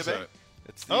 What is Gibbe. that?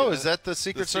 It's the, Oh, is that the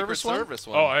Secret the Service one? Service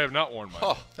one? Oh, I have not worn mine.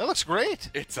 Oh, That looks great.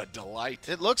 it's a delight.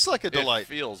 It looks like a delight. It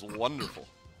feels wonderful.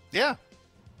 Yeah.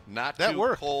 Not that too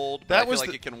worked. cold. That I feel was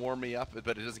like it can warm me up,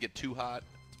 but it doesn't get too hot.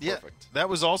 Yeah, Perfect. that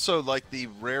was also like the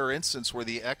rare instance where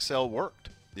the XL worked.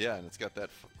 Yeah, and it's got that.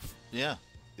 Yeah.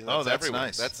 That's that's everywhere.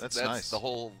 nice. That's nice. The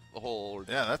whole.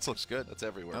 Yeah, that looks good. That's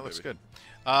everywhere. That looks baby. good.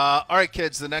 All right,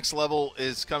 kids. The next level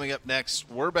is coming up next.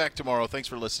 We're back tomorrow. Thanks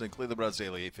for listening. Cleveland Browns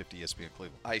Daily, 850 ESPN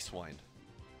Cleveland. Ice wine.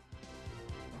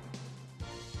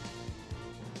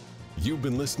 You've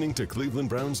been listening to Cleveland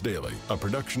Browns Daily, a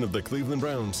production of the Cleveland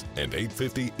Browns and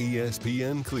 850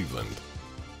 ESPN Cleveland.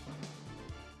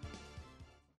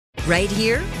 Right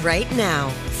here, right now.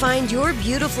 Find your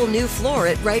beautiful new floor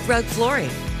at Right Rug Flooring.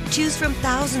 Choose from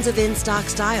thousands of in-stock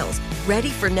styles, ready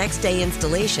for next day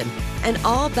installation, and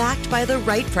all backed by the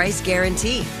right price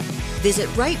guarantee. Visit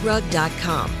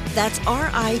rightrug.com. That's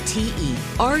RITERUG.com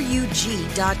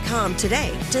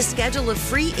today to schedule a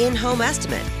free in-home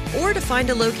estimate or to find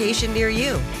a location near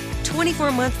you.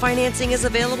 24-month financing is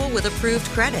available with approved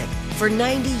credit. For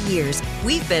 90 years,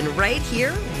 we've been right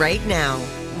here, right now.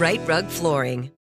 Right Rug Flooring.